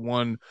ask you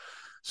one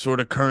sort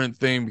of current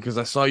thing, because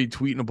I saw you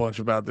tweeting a bunch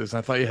about this.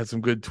 I thought you had some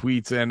good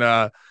tweets, and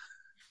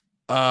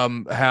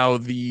how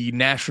the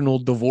national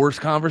divorce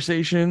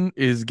conversation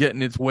is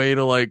getting its way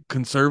to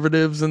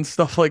conservatives and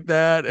stuff like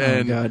that.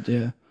 And oh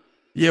God,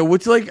 yeah,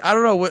 which I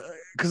don't know what.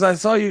 Because I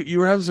saw you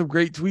were having some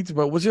great tweets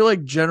about. What's your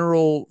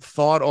general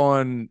thought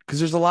on? Because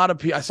there's a lot of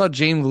people. I saw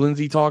James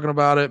Lindsay talking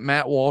about it.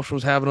 Matt Walsh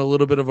was having a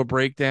little bit of a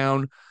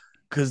breakdown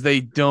because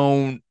they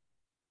can't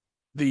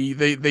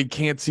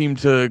seem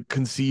to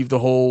conceive the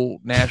whole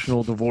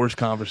national divorce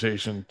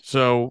conversation.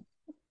 So,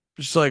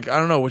 just I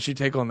don't know. What's your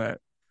take on that?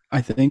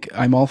 I think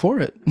I'm all for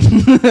it.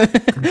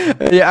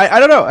 Yeah, I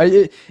don't know.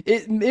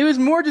 It was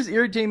more just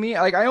irritating me.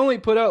 I only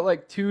put out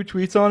 2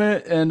 tweets on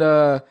it, and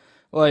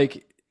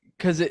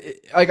because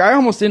like I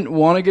almost didn't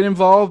want to get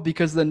involved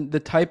because then the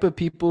type of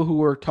people who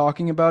were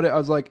talking about it, I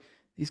was like,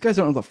 these guys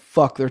don't know the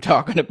fuck they're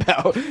talking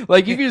about.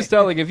 Like you can just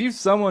tell, like if you're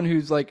someone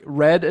who's like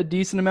read a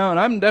decent amount, and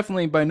I'm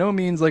definitely by no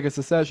means like a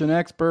secession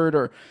expert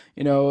or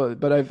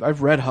but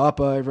I've read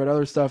Hoppe, I've read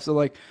other stuff, so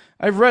like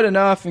I've read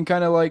enough and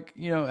kind of like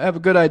have a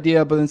good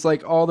idea. But it's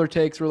like all their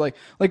takes were like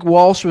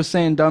Walsh was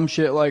saying dumb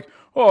shit like,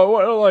 oh,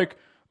 what, like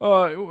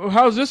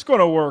how's this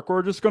gonna work?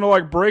 We're just gonna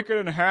like break it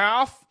in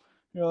half.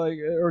 Like,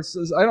 or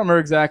I don't remember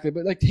exactly,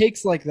 but like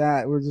takes like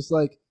that, we're just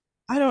like,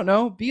 I don't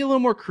know, be a little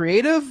more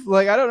creative.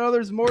 Like, I don't know,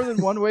 there's more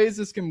than one ways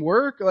this can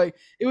work. Like,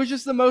 it was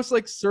just the most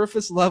like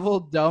surface level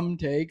dumb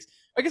takes.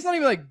 I guess not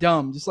even like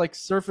dumb, just like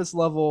surface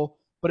level,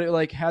 but it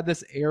like had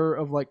this air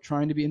of like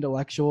trying to be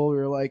intellectual.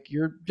 You're like,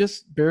 you're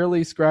just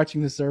barely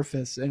scratching the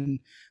surface, and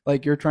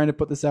like you're trying to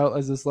put this out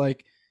as this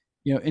like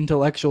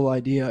intellectual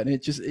idea, and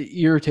it's just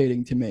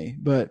irritating to me.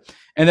 But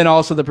and then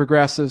also the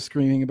progressives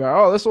screaming about,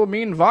 oh, this will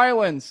mean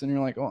violence, and you're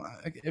like, oh,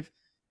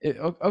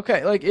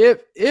 okay, like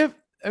if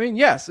I mean,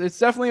 yes, it's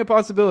definitely a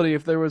possibility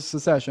if there was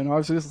secession.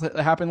 Obviously,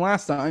 this happened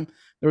last time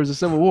there was a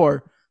civil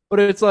war, but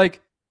it's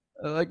like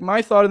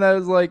my thought on that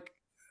is like,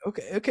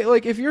 okay,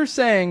 like if you're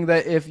saying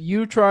that if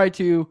you try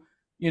to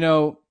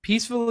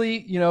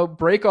peacefully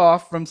break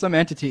off from some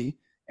entity,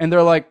 and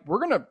they're like, we're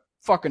gonna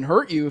fucking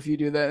hurt you if you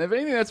do that. If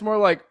anything, that's more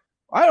like,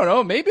 I don't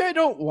know, maybe I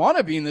don't want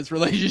to be in this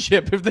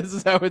relationship if this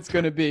is how it's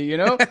going to be,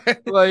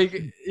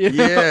 like,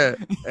 Yeah.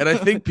 And I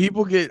think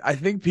people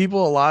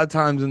a lot of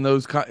times in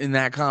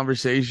that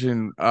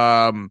conversation,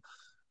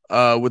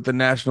 with the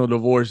national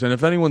divorce. And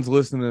if anyone's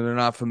listening and they're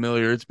not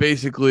familiar, it's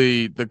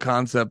basically the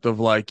concept of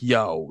like,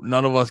 yo,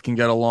 none of us can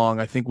get along.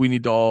 I think we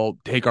need to all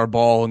take our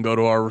ball and go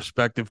to our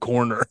respective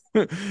corner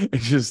and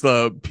just,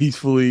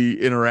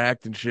 peacefully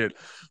interact and shit.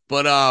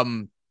 But,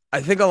 I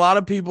think a lot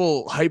of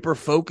people hyper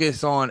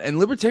focus on, and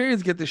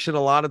libertarians get this shit a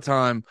lot of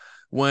time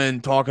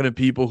when talking to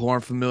people who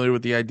aren't familiar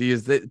with the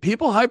ideas, that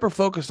people hyper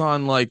focus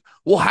on like,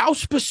 well, how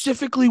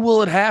specifically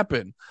will it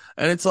happen?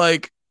 And it's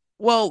like,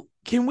 well,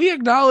 can we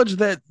acknowledge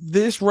that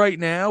this right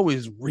now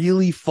is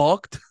really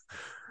fucked?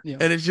 Yeah.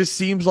 And it just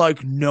seems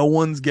like no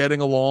one's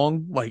getting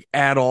along like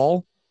at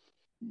all.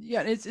 Yeah,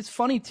 and it's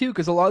funny too,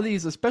 because a lot of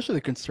these, especially the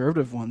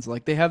conservative ones,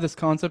 like they have this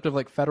concept of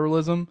like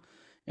federalism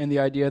and the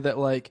idea that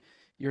like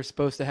you're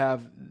supposed to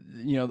have,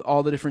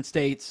 all the different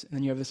states, and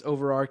then you have this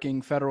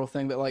overarching federal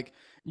thing that like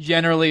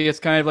generally it's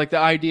kind of like the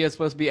idea is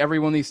supposed to be every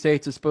one of these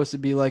states is supposed to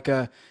be like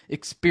a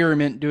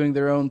experiment doing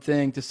their own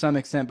thing to some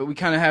extent, but we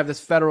kind of have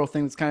this federal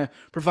thing that's kind of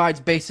provides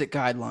basic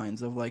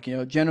guidelines of like,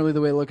 generally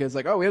the way to look at it is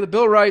like, oh, we have the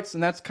Bill of Rights,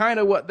 and that's kind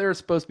of what they're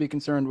supposed to be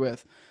concerned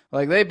with.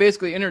 Like they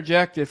basically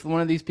interject if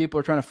one of these people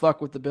are trying to fuck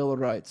with the Bill of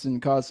Rights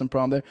and cause some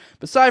problem there.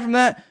 But aside from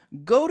that,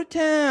 go to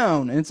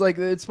town. And it's like,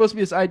 it's supposed to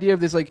be this idea of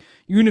this like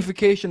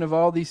unification of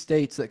all these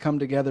states that come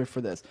together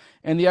for this.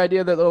 And the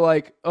idea that they're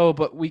like, oh,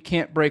 but we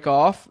can't break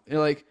off. You're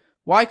like,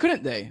 why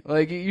couldn't they?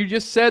 Like you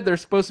just said, they're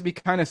supposed to be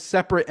kind of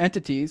separate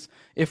entities.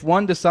 If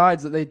one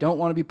decides that they don't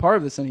want to be part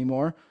of this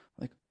anymore,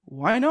 like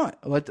why not?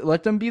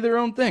 Let them be their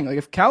own thing. Like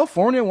if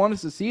California wanted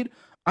to secede,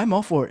 I'm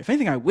all for it. If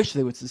anything, I wish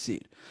they would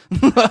secede.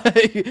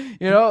 Like,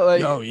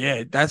 oh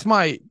yeah, that's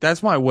my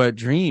wet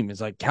dream.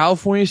 Is like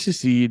California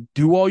secede,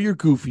 do all your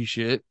goofy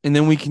shit, and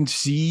then we can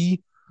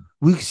see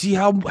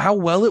how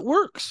well it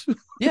works.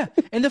 Yeah,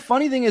 and the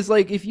funny thing is,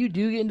 like, if you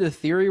do get into the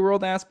theory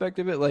world aspect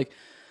of it, like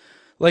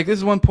this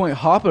is one point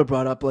Hoppe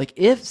brought up. Like,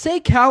 if say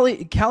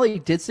Cali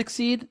did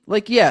succeed,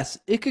 like yes,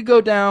 it could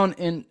go down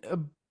in a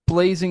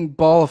blazing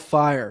ball of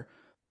fire,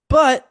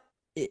 but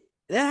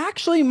that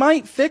actually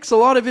might fix a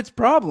lot of its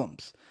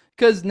problems,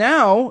 because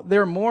now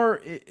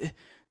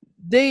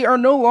they are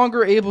no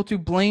longer able to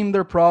blame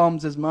their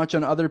problems as much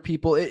on other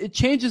people. It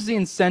changes the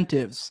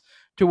incentives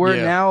to where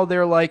now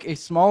they're like a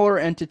smaller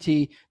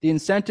entity. The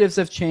incentives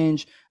have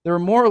changed. They're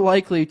more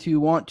likely to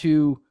want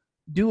to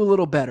do a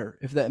little better,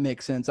 if that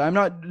makes sense. I'm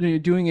not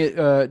doing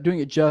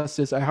it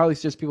justice. I highly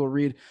suggest people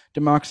read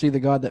Democracy, the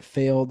God That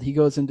Failed. He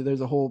goes into, there's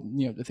a whole,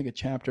 I think a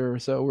chapter or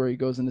so where he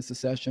goes into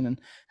secession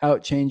and how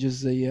it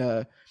changes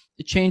the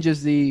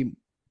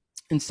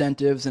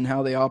incentives and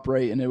how they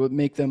operate, and it would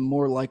make them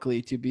more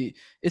likely to be,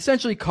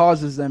 essentially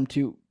causes them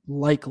to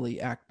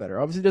likely act better.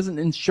 Obviously, it doesn't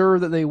ensure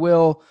that they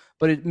will,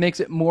 but it makes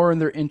it more in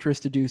their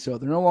interest to do so.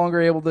 They're no longer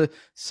able to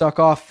suck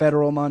off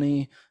federal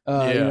money.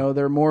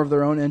 They're more of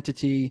their own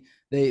entity.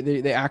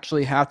 They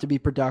actually have to be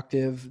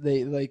productive.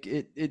 They like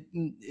it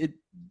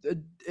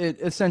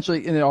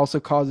essentially, and it also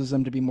causes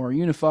them to be more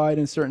unified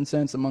in a certain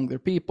sense among their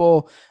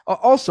people.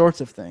 All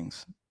sorts of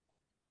things.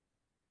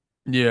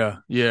 Yeah.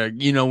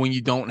 When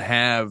you don't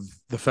have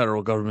the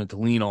federal government to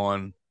lean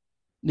on,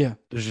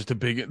 there's just a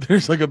big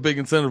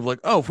incentive. Like,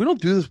 oh, if we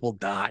don't do this, we'll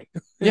die.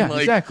 Yeah,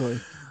 like, exactly.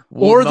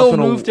 Or they'll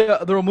move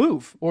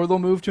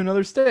to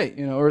another state,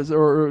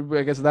 or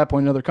I guess at that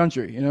point another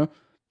country,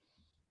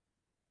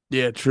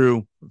 Yeah,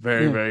 true.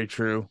 Very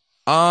true.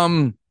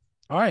 All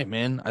right,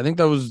 man. I think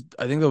that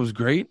was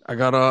great. I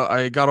got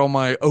all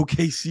my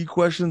OKC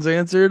questions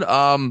answered.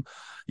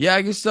 Yeah,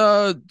 I guess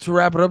to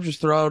wrap it up, just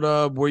throw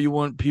out where you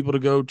want people to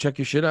go check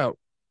your shit out.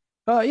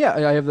 Yeah,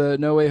 I have the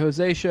No Way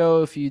Jose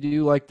show. If you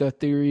do like the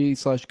theory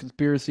slash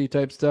conspiracy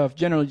type stuff,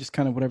 generally just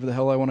kind of whatever the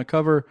hell I want to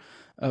cover,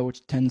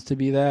 which tends to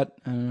be that.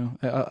 I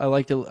don't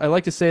know. I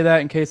like to say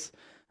that in case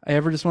I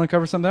ever just want to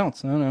cover something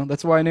else. I don't know.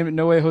 That's why I named it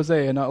No Way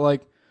Jose and not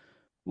like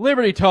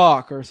Liberty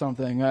Talk or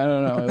something. I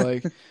don't know.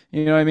 Like,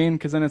 you know what I mean?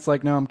 Because then it's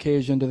like, no, I'm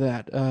caged into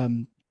that.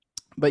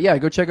 But yeah,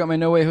 go check out my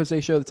No Way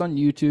Jose show. That's on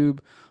YouTube.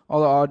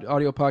 All the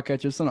audio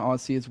podcatchers. It's on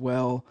Odyssey as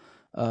well.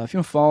 If you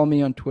want to follow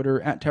me on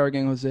Twitter at Tower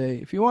Gang Jose.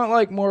 If you want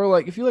like more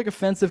like if you like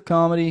offensive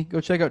comedy, go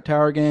check out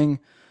Tower Gang.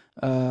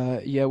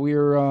 Yeah,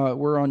 we're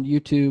on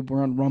YouTube.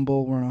 We're on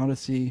Rumble. We're on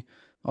Odyssey.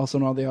 Also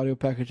on all the audio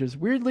packages.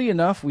 Weirdly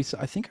enough,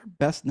 I think our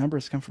best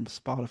numbers come from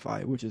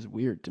Spotify, which is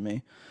weird to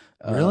me.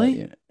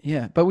 Really?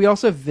 Yeah, but we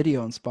also have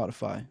video on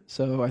Spotify.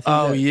 So I think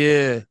Oh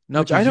yeah, no,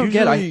 which I because don't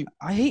get. usually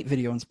I hate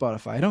video on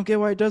Spotify. I don't get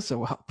why it does so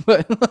well.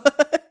 But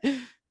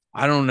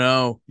I don't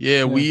know. Yeah,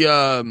 yeah. we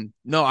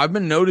no, I've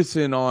been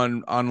noticing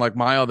on like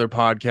my other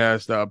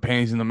podcast,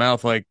 Panties in the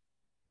Mouth, like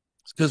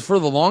because for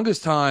the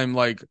longest time,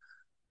 like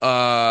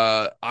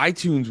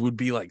iTunes would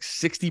be like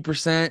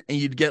 60% and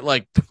you'd get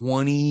like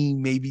 20,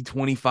 maybe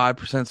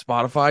 25%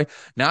 Spotify.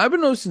 Now I've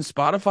been noticing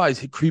Spotify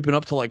is creeping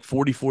up to like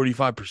 40,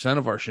 45%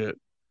 of our shit.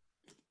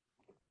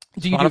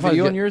 Do you do Spotify's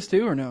video on get, yours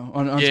too, or no?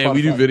 On yeah,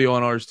 we do Spotify? video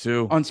on ours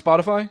too. On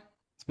Spotify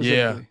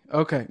Yeah. specifically.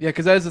 Okay, yeah,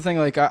 because that is the thing.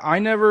 Like, I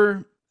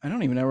never, I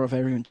don't even know if I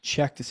ever even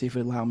checked to see if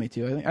it allowed me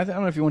to. I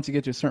don't know if you want to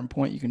get to a certain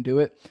point, you can do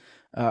it.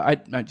 I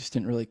just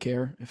didn't really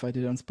care if I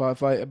did it on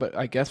Spotify, but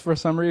I guess for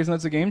some reason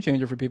it's a game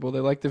changer for people.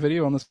 They like the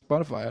video on the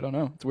Spotify. I don't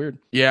know. It's weird.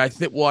 Yeah, I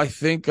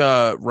think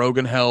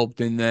Rogan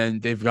helped and then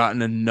they've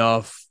gotten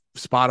enough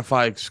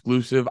Spotify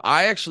exclusive.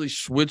 I actually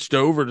switched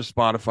over to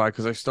Spotify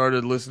because I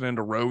started listening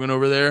to Rogan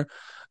over there.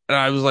 And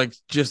I was like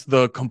just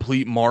the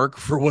complete mark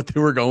for what they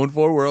were going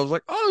for, where I was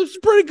like, oh, this is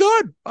pretty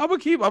good. I'm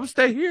gonna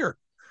stay here.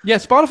 Yeah,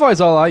 Spotify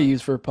is all I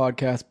use for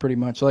podcasts, pretty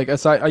much. Like,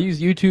 aside, I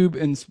use YouTube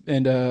and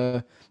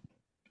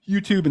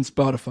YouTube and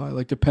Spotify,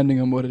 like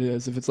depending on what it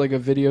is. If it's like a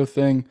video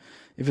thing,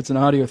 if it's an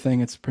audio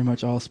thing, it's pretty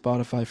much all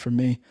Spotify for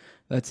me.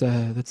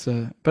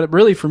 But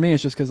really for me,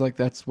 it's just because like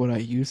that's what I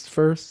used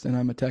first, and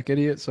I'm a tech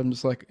idiot, so I'm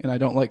just like, and I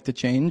don't like to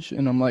change,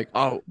 and I'm like,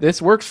 Oh, this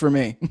works for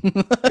me.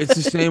 it's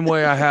the same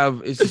way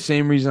it's the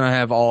same reason I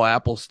have all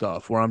Apple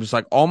stuff where I'm just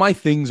like, all my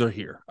things are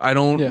here. I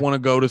don't Yeah, want to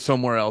go to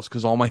somewhere else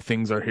because all my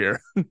things are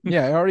here.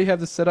 yeah, I already have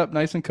this set up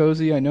nice and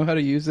cozy. I know how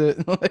to use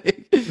it.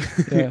 Like,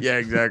 yeah, Yeah,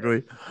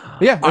 exactly.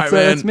 but yeah, All right,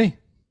 that's man. me.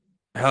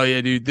 Hell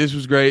yeah, dude. This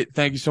was great.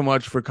 Thank you so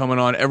much for coming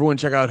on. Everyone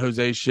check out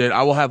Jose's shit.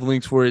 I will have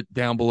links for it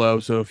down below.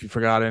 So if you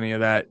forgot any of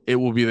that, it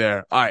will be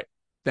there. All right.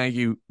 Thank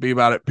you. Be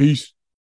about it. Peace.